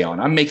lights stay on.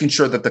 I'm making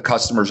sure that the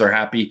customers are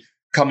happy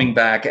coming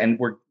back, and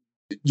we're,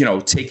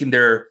 taking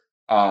their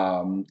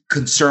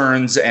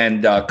concerns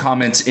and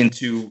comments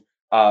into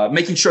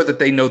making sure that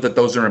they know that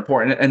those are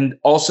important. And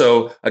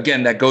also,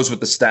 again, that goes with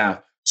the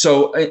staff.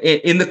 So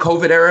in the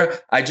COVID era,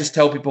 I just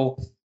tell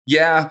people,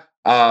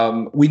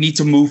 we need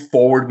to move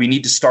forward. We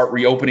need to start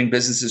reopening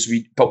businesses,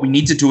 but we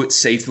need to do it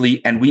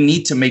safely. And we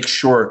need to make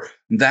sure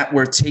that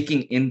we're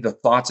taking in the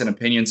thoughts and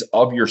opinions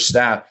of your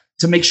staff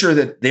to make sure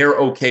that they're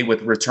okay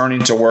with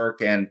returning to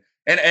work. And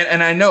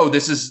I know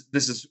this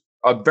is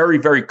a very,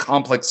 very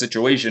complex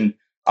situation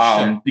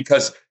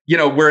because,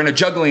 we're in a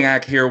juggling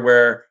act here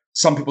where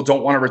some people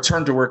don't want to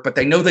return to work, but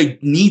they know they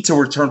need to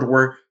return to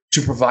work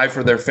to provide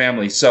for their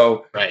family.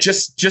 So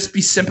just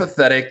be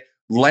sympathetic,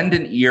 lend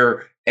an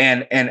ear,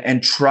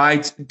 and try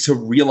to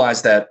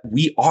realize that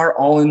we are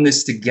all in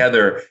this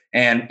together.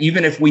 And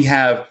even if we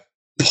have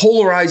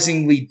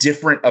polarizingly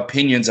different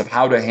opinions of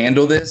how to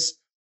handle this,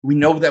 we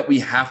know that we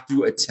have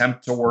to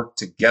attempt to work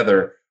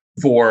together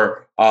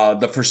for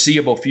the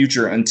foreseeable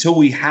future until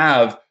we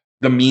have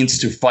the means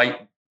to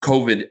fight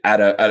COVID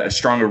at a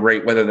stronger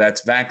rate, whether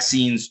that's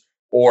vaccines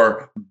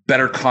or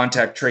better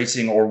contact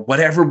tracing or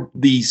whatever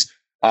these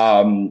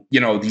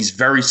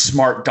very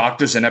smart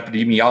doctors and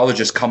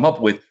epidemiologists come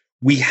up with.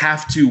 We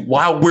have to,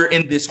 while we're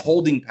in this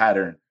holding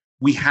pattern,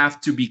 we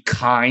have to be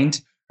kind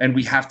and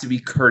we have to be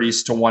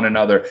courteous to one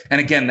another. And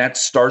again, that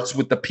starts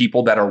with the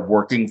people that are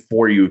working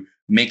for you,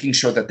 making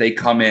sure that they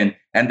come in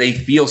and they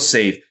feel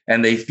safe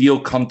and they feel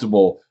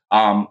comfortable,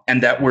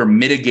 and that we're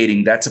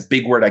mitigating. That's a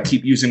big word I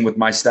keep using with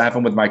my staff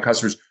and with my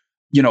customers.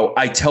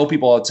 I tell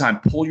people all the time,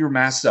 pull your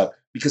masks up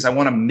because I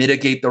want to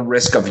mitigate the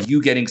risk of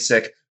you getting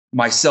sick,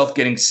 myself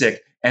getting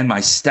sick, and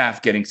my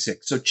staff getting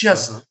sick. So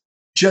just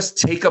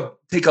take a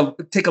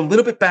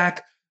little bit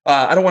back.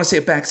 I don't want to say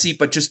a back seat,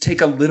 but just take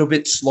a little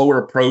bit slower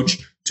approach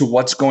to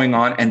what's going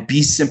on and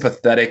be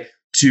sympathetic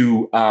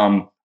to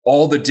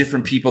all the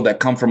different people that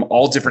come from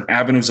all different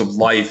avenues of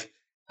life,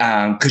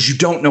 because you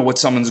don't know what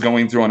someone's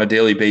going through on a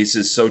daily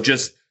basis. So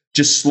just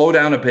slow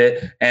down a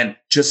bit and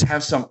just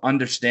have some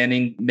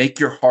understanding. Make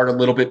your heart a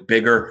little bit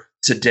bigger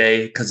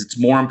today, because it's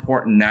more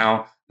important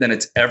now than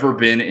it's ever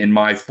been in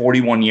my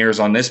 41 years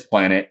on this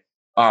planet,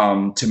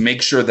 to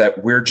make sure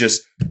that we're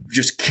just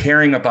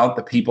caring about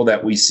the people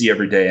that we see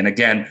every day. And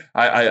again,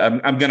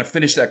 I'm going to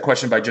finish that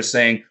question by just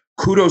saying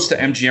kudos to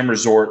MGM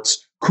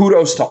Resorts,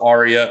 kudos to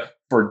Aria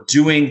for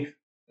going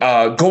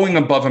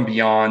above and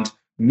beyond,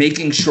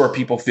 making sure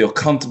people feel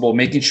comfortable,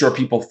 making sure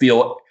people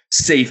feel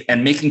safe,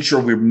 and making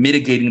sure we're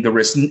mitigating the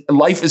risk.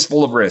 Life is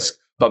full of risk,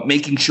 but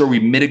making sure we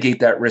mitigate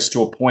that risk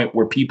to a point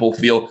where people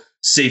feel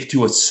safe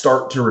to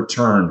start to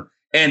return,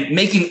 and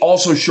making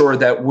also sure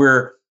that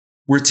we're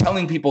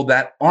telling people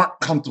that aren't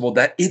comfortable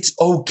that it's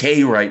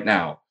okay right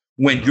now.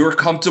 When you're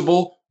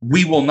comfortable,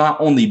 we will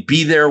not only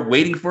be there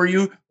waiting for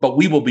you, but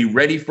we will be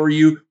ready for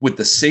you with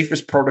the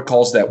safest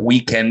protocols that we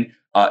can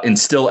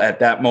instill at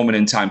that moment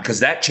in time,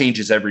 because that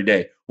changes every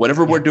day.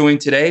 Whatever we're doing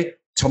today,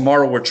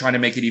 tomorrow we're trying to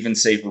make it even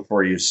safer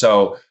for you.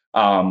 So,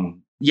 I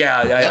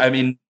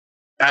mean,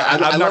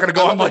 I'm not going to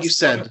go on what you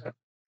said,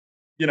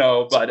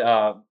 but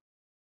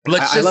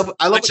I love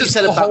what you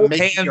said about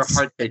making your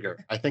heart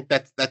bigger. I think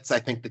that's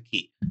the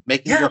key,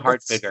 making your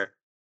heart bigger.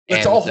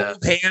 Let's all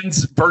hold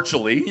hands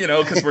virtually,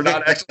 because we're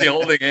not actually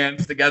holding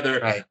hands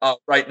together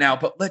right now.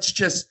 But let's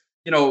just,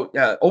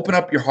 open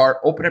up your heart,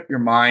 open up your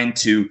mind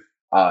to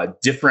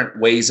different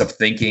ways of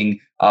thinking.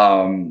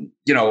 The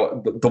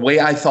way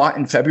I thought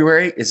in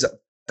February is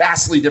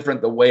vastly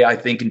different the way I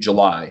think in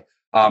July.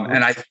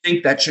 And I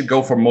think that should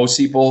go for most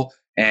people.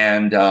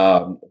 And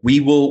we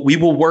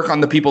will work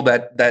on the people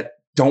that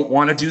don't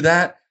want to do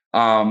that.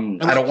 I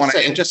don't want to.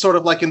 And just sort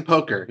of like in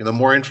poker, the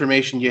more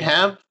information you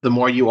have, the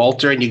more you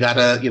alter, and you got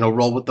to,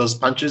 roll with those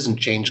punches and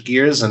change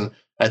gears. And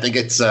I think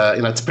it's,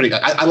 it's pretty,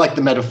 I like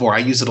the metaphor. I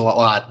use it a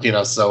lot,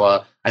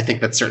 so I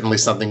think that's certainly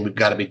something we've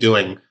got to be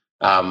doing.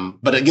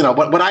 But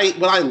what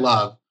I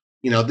love,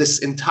 this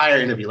entire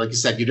interview, like you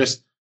said,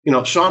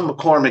 Sean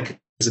McCormick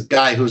is a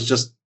guy who's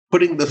just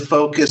putting the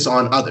focus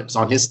on others,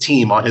 on his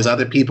team, on his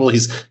other people.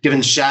 He's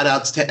giving shout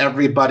outs to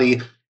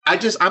everybody. I'm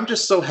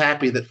just so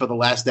happy that for the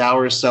last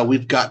hour or so,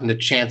 we've gotten a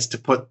chance to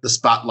put the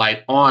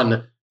spotlight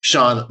on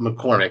Sean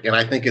McCormick. And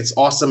I think it's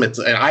awesome. And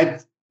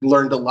I've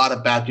learned a lot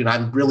about you, and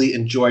I've really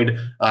enjoyed,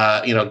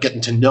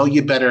 getting to know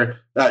you better.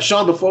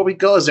 Sean, before we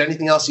go, is there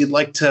anything else you'd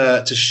like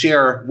to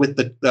share with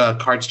the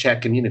Cards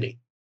Chat community?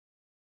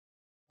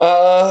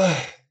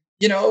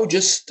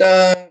 Just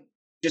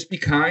be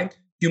kind.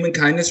 Human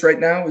kindness right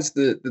now is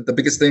the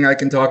biggest thing I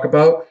can talk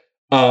about.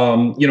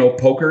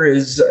 Poker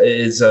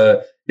is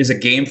a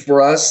game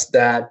for us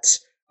that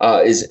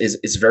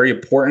is very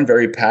important,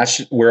 very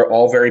passionate. We're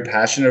all very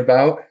passionate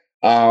about.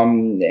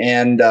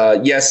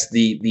 Yes,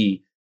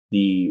 the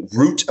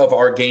root of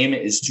our game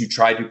is to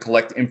try to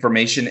collect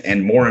information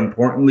and, more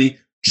importantly,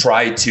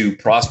 try to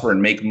prosper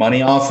and make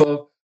money off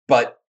of.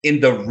 But in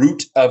the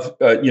root of,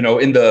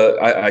 in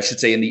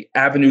the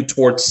avenue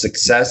towards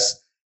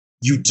success,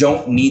 you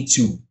don't need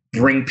to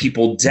bring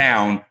people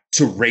down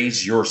to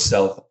raise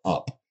yourself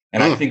up.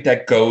 And I think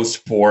that goes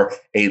for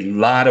a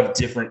lot of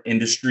different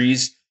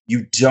industries.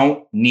 You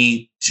don't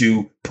need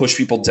to push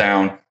people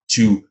down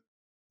to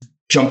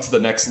jump to the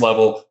next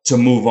level, to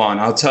move on.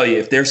 I'll tell you,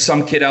 if there's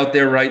some kid out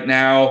there right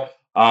now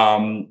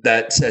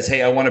that says,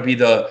 hey, I want to be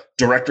the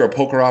director of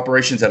poker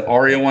operations at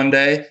Aria one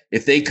day,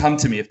 if they come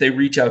to me, if they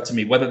reach out to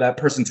me, whether that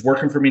person's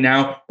working for me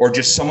now or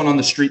just someone on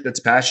the street that's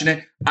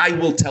passionate, I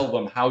will tell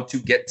them how to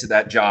get to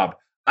that job.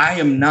 I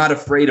am not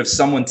afraid of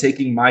someone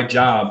taking my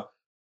job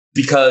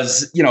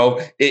because,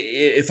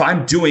 if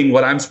I'm doing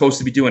what I'm supposed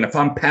to be doing, if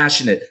I'm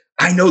passionate,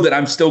 I know that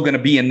I'm still going to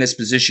be in this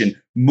position,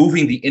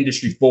 moving the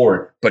industry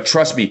forward. But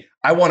trust me,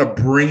 I want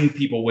to bring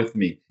people with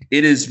me.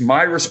 It is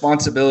my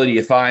responsibility.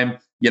 If I'm,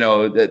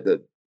 a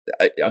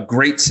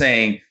great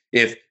saying,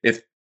 if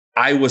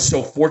I was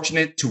so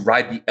fortunate to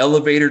ride the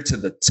elevator to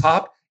the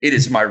top, it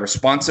is my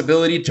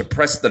responsibility to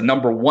press the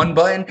number 1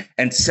 button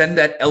and send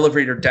that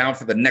elevator down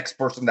for the next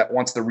person that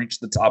wants to reach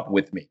the top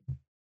with me.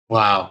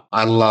 Wow.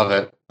 I love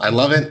it.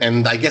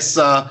 And I guess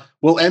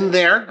we'll end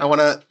there. I want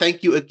to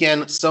thank you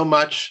again so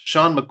much,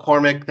 Sean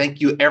McCormick.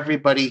 Thank you,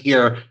 everybody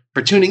here,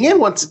 for tuning in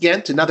once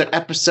again to another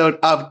episode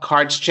of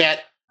Cards Chat.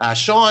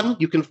 Sean,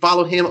 you can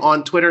follow him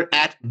on Twitter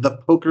at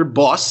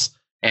 @ThePokerBoss,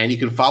 and you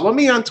can follow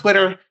me on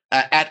Twitter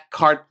at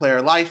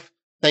CardPlayerLife.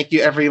 Thank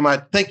you,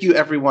 everyone. Thank you,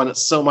 everyone,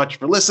 so much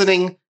for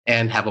listening,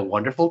 and have a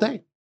wonderful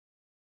day.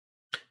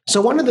 So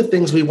one of the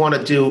things we want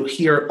to do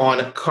here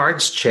on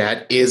Cards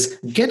Chat is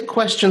get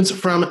questions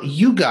from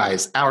you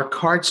guys, our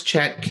Cards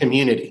Chat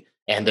community.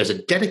 And there's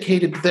a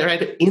dedicated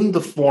thread in the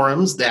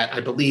forums that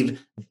I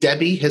believe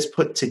Debbie has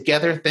put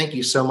together. Thank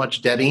you so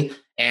much, Debbie.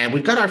 And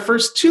we've got our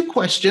first 2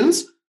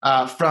 questions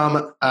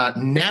from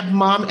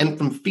Nabmom and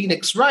from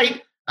Phoenix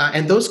Wright.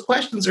 And those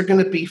questions are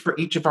going to be for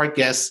each of our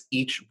guests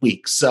each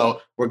week. So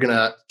we're going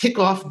to kick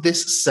off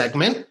this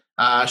segment.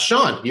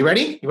 Sean, you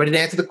ready? You ready to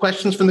answer the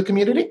questions from the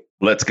community?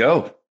 Let's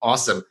go.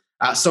 Awesome.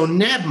 So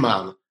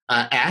Nabmom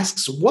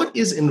asks, what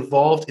is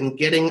involved in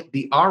getting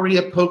the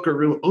Aria Poker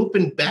Room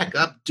opened back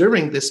up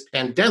during this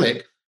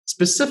pandemic?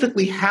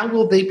 Specifically, how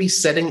will they be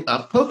setting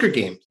up poker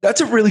games? That's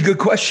a really good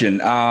question.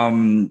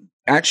 So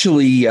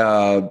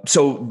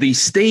the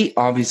state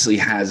obviously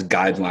has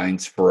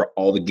guidelines for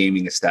all the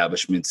gaming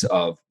establishments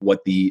of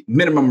what the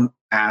minimum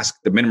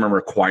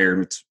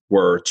requirements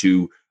were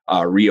to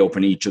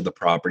reopen each of the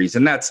properties.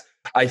 And that's,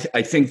 I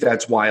think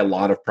that's why a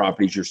lot of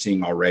properties you're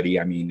seeing already.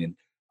 I mean,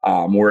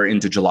 we're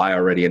into July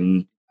already,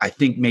 and I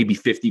think maybe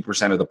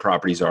 50% of the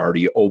properties are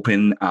already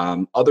open.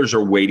 Others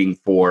are waiting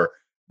for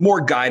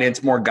more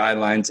guidance, more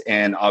guidelines,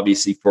 and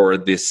obviously for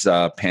this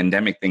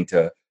pandemic thing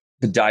to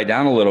die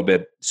down a little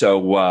bit.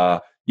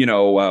 So,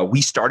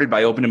 we started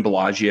by opening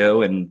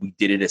Bellagio, and we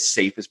did it as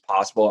safe as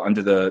possible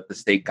under the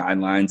state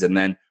guidelines. And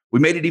then we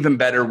made it even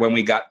better when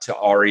we got to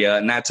Aria.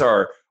 And that's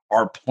our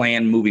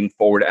plan moving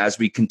forward as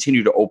we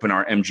continue to open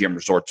our MGM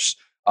Resorts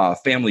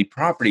family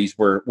properties.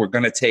 We're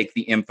going to take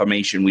the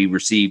information we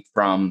received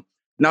from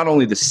not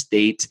only the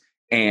state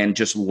and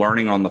just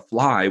learning on the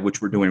fly,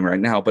 which we're doing right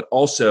now, but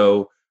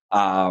also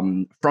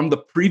from the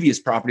previous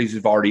properties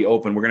we've already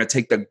opened. We're going to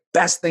take the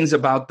best things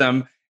about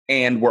them,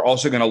 and we're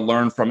also going to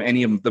learn from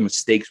any of the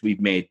mistakes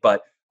we've made.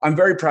 But I'm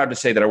very proud to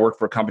say that I work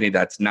for a company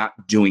that's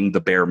not doing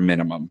the bare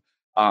minimum.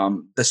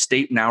 The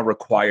state now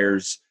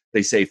requires,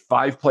 they say,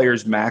 5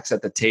 players max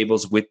at the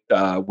tables with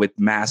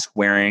mask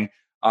wearing,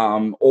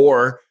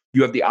 or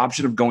you have the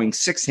option of going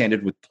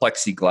 6-handed with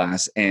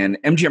plexiglass. And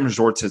MGM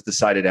Resorts has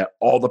decided at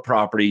all the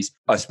properties,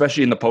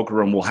 especially in the poker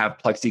room, will have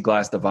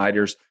plexiglass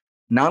dividers,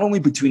 not only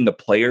between the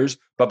players,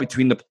 but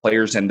between the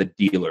players and the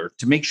dealer,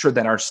 to make sure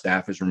that our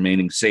staff is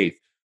remaining safe.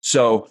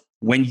 So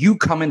when you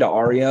come into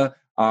Aria,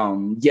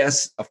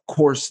 yes, of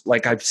course,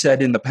 like I've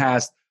said in the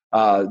past,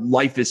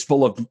 life is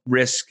full of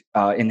risk,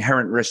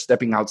 inherent risk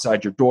stepping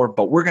outside your door,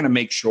 but we're going to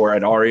make sure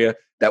at Aria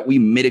that we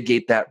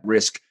mitigate that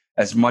risk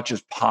as much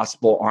as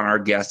possible on our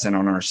guests and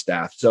on our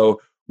staff.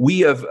 So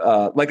we have,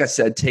 like I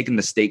said, taken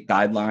the state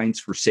guidelines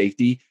for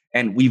safety,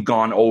 and we've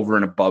gone over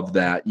and above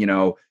that. You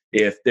know,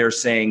 if they're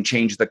saying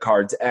change the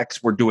cards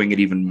X, we're doing it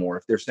even more.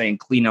 If they're saying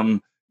clean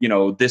them, you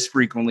know, this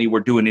frequently, we're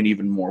doing it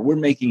even more. We're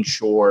making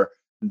sure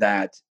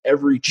that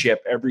every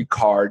chip, every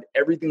card,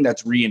 everything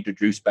that's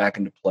reintroduced back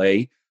into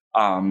play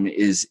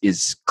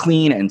is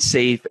clean and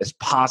safe as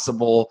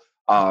possible.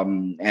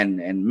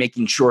 And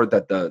making sure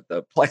that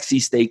the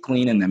plexi stay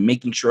clean, and then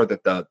making sure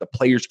that the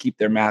players keep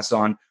their masks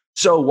on.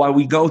 So while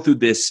we go through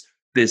this,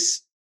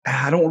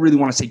 I don't really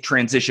want to say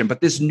transition, but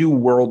this new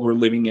world we're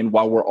living in,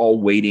 while we're all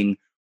waiting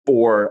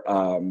for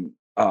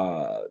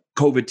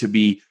COVID to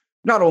be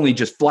not only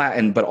just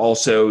flattened, but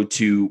also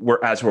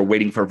as we're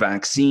waiting for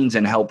vaccines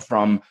and help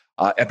from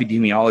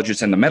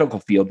epidemiologists in the medical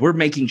field, we're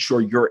making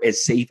sure you're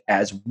as safe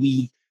as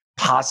we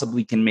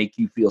possibly can make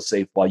you feel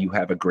safe while you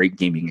have a great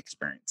gaming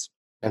experience.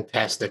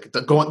 Fantastic.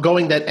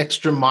 Going that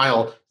extra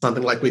mile,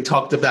 something like we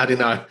talked about in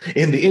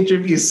the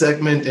interview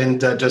segment, and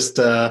just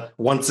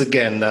once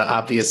again,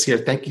 obvious here.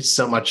 Thank you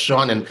so much,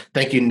 Sean, and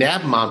thank you,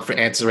 Nabmom, for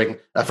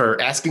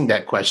asking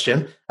that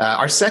question.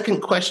 Our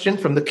second question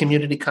from the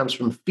community comes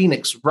from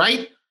Phoenix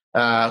Wright,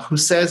 who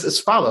says as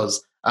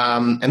follows,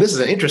 and this is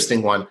an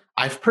interesting one.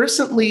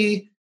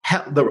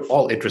 They're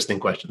all interesting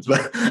questions,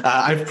 but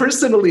I've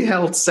personally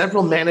held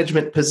several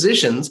management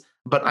positions,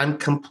 but I'm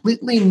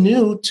completely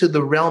new to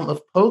the realm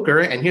of poker.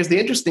 And here's the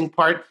interesting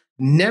part: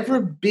 never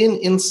been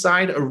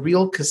inside a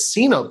real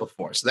casino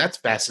before. So that's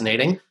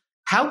fascinating.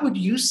 How would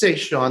you say,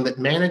 Sean, that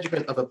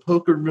management of a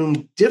poker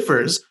room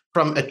differs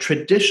from a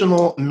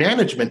traditional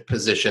management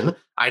position?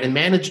 I'd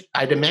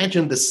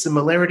imagine the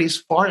similarities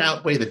far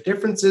outweigh the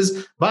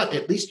differences, but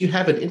at least you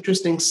have an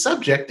interesting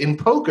subject in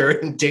poker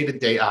and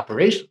day-to-day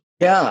operation.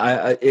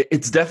 Yeah,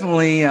 it's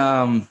definitely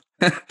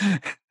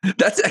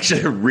that's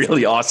actually a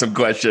really awesome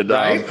question.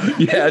 Right?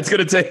 Yeah, it's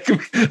going to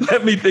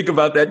let me think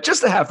about that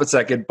just a half a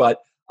second.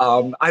 But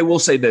I will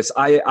say this: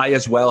 I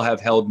as well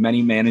have held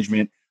many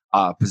management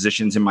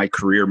positions in my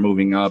career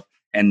moving up,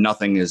 and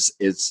nothing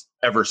is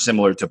ever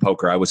similar to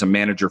poker. I was a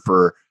manager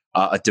for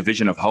a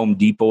division of Home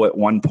Depot at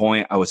one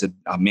point. I was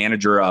a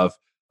manager of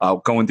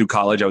going through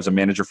college. I was a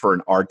manager for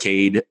an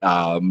arcade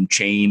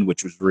chain,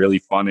 which was really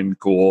fun and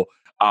cool.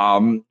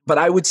 But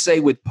I would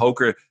say with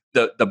poker,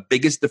 the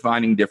biggest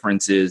defining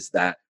difference is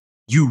that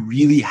you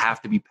really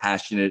have to be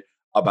passionate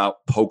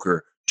about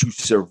poker to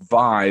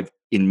survive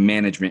in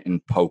management in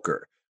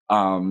poker.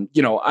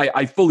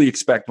 I fully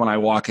expect when I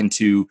walk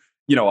into,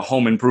 a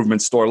home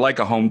improvement store like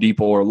a Home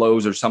Depot or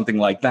Lowe's or something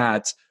like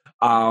that,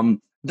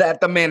 that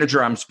the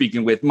manager I'm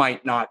speaking with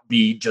might not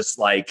be just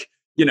like,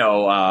 Tim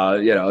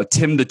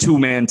the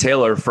Two-Man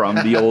Taylor from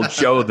the old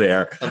show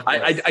there.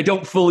 I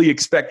don't fully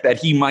expect that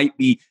he might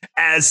be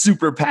as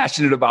super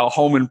passionate about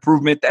home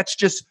improvement.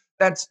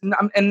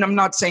 And I'm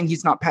not saying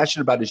he's not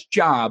passionate about his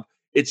job.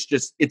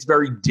 It's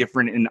very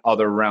different in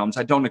other realms.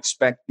 I don't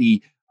expect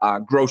the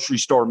grocery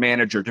store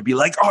manager to be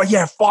like, oh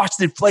yeah,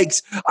 Frosted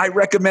Flakes, I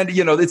recommend it.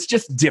 It's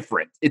just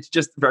different. It's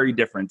just very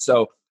different.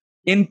 So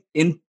in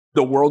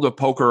the world of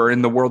poker, or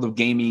in the world of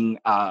gaming,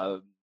 as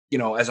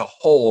a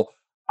whole,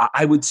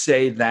 I would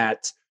say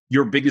that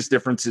your biggest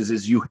differences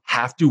is you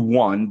have to,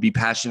 one, be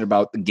passionate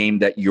about the game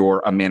that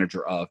you're a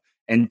manager of,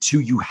 and two,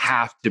 you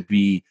have to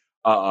be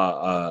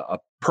a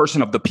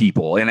person of the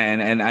people.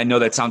 And I know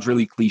that sounds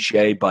really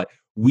cliche, but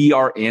we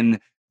are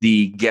in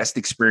the guest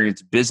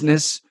experience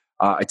business.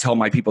 I tell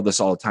my people this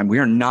all the time. We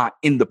are not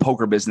in the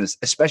poker business,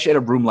 especially at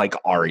a room like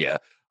Aria.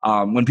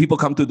 When people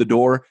come through the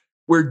door,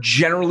 we're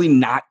generally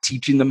not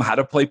teaching them how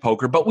to play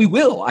poker, but we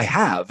will. I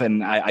have,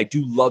 and I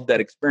do love that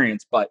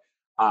experience, but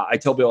I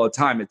tell people all the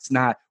time,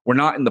 we're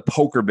not in the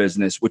poker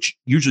business, which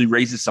usually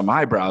raises some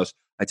eyebrows.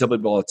 I tell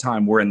people all the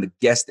time, we're in the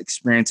guest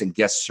experience and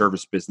guest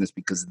service business,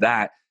 because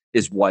that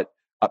is what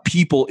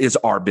people is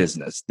our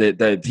business.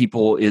 The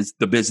people is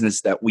the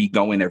business that we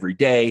go in every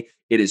day.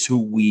 It is who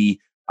we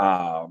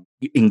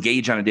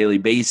engage on a daily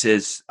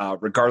basis,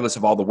 regardless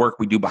of all the work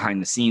we do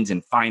behind the scenes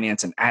in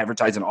finance and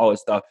advertising, all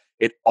this stuff.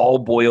 It all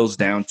boils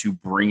down to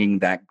bringing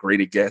that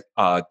great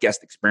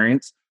guest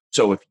experience.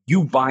 So if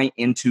you buy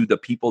into the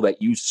people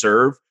that you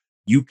serve,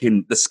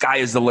 the sky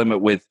is the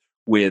limit with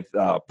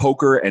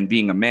poker and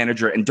being a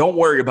manager. And don't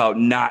worry about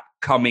not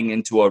coming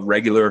into a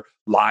regular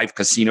live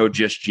casino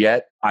just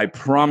yet. I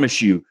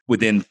promise you,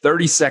 within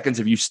 30 seconds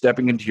of you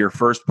stepping into your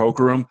first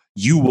poker room,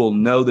 you will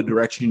know the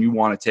direction you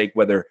want to take,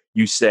 whether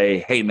you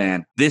say, hey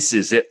man, this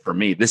is it for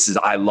me.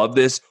 I love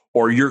this.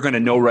 Or you're going to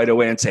know right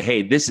away and say,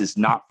 hey, this is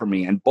not for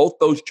me. And both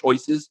those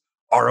choices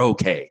are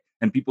okay.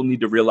 And people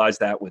need to realize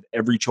that with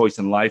every choice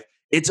in life.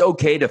 It's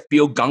okay to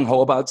feel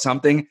gung-ho about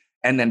something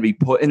and then be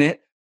put in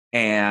it.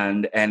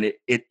 And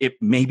it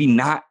maybe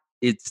not,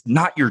 it's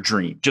not your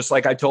dream. Just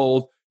like I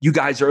told you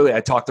guys earlier,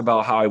 I talked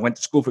about how I went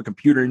to school for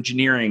computer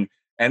engineering,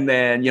 and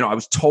then, I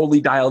was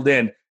totally dialed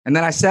in. And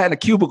then I sat in a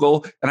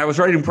cubicle and I was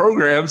writing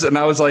programs, and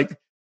I was like,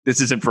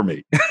 this isn't for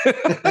me.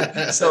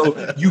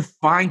 So you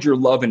find your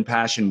love and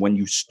passion when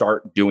you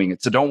start doing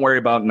it. So don't worry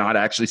about not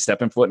actually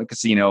stepping foot in a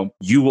casino.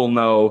 You will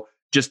know,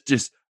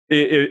 just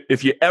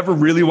if you ever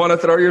really want to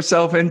throw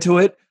yourself into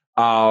it,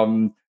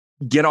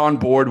 Get on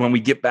board when we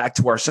get back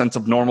to our sense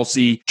of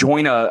normalcy.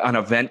 Join an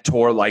event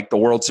tour like the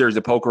World Series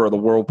of Poker or the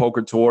World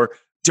Poker Tour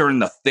during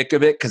the thick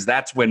of it, because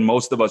that's when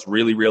most of us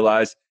really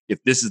realize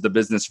if this is the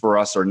business for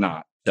us or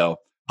not. So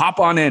hop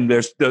on in.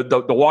 There's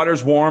the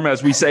water's warm,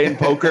 as we say in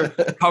poker.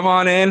 Come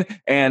on in,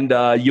 and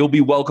you'll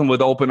be welcome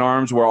with open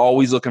arms. We're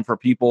always looking for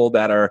people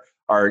that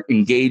are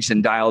engaged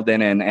and dialed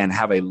in and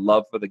have a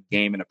love for the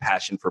game and a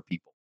passion for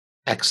people.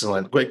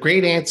 Excellent.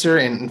 Great answer.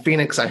 And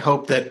Phoenix, I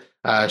hope that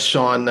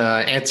Sean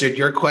answered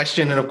your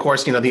question. And of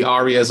course, the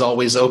ARIA is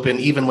always open,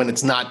 even when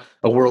it's not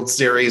a World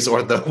Series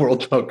or the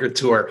World Poker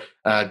Tour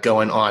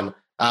going on.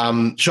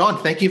 Sean,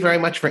 thank you very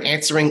much for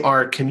answering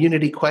our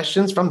community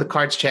questions from the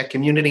Cards Chat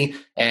community.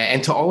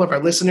 And to all of our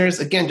listeners,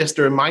 again, just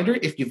a reminder,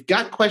 if you've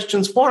got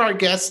questions for our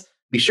guests,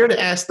 be sure to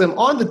ask them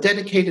on the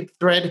dedicated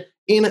thread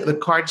in the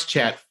Cards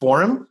Chat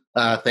forum.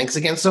 Thanks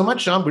again so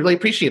much, Sean. Really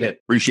appreciate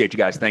it. Appreciate you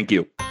guys. Thank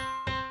you.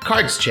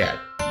 Cards Chat,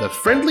 the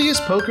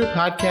friendliest poker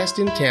podcast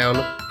in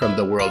town from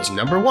the world's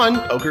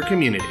 #1 poker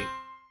community.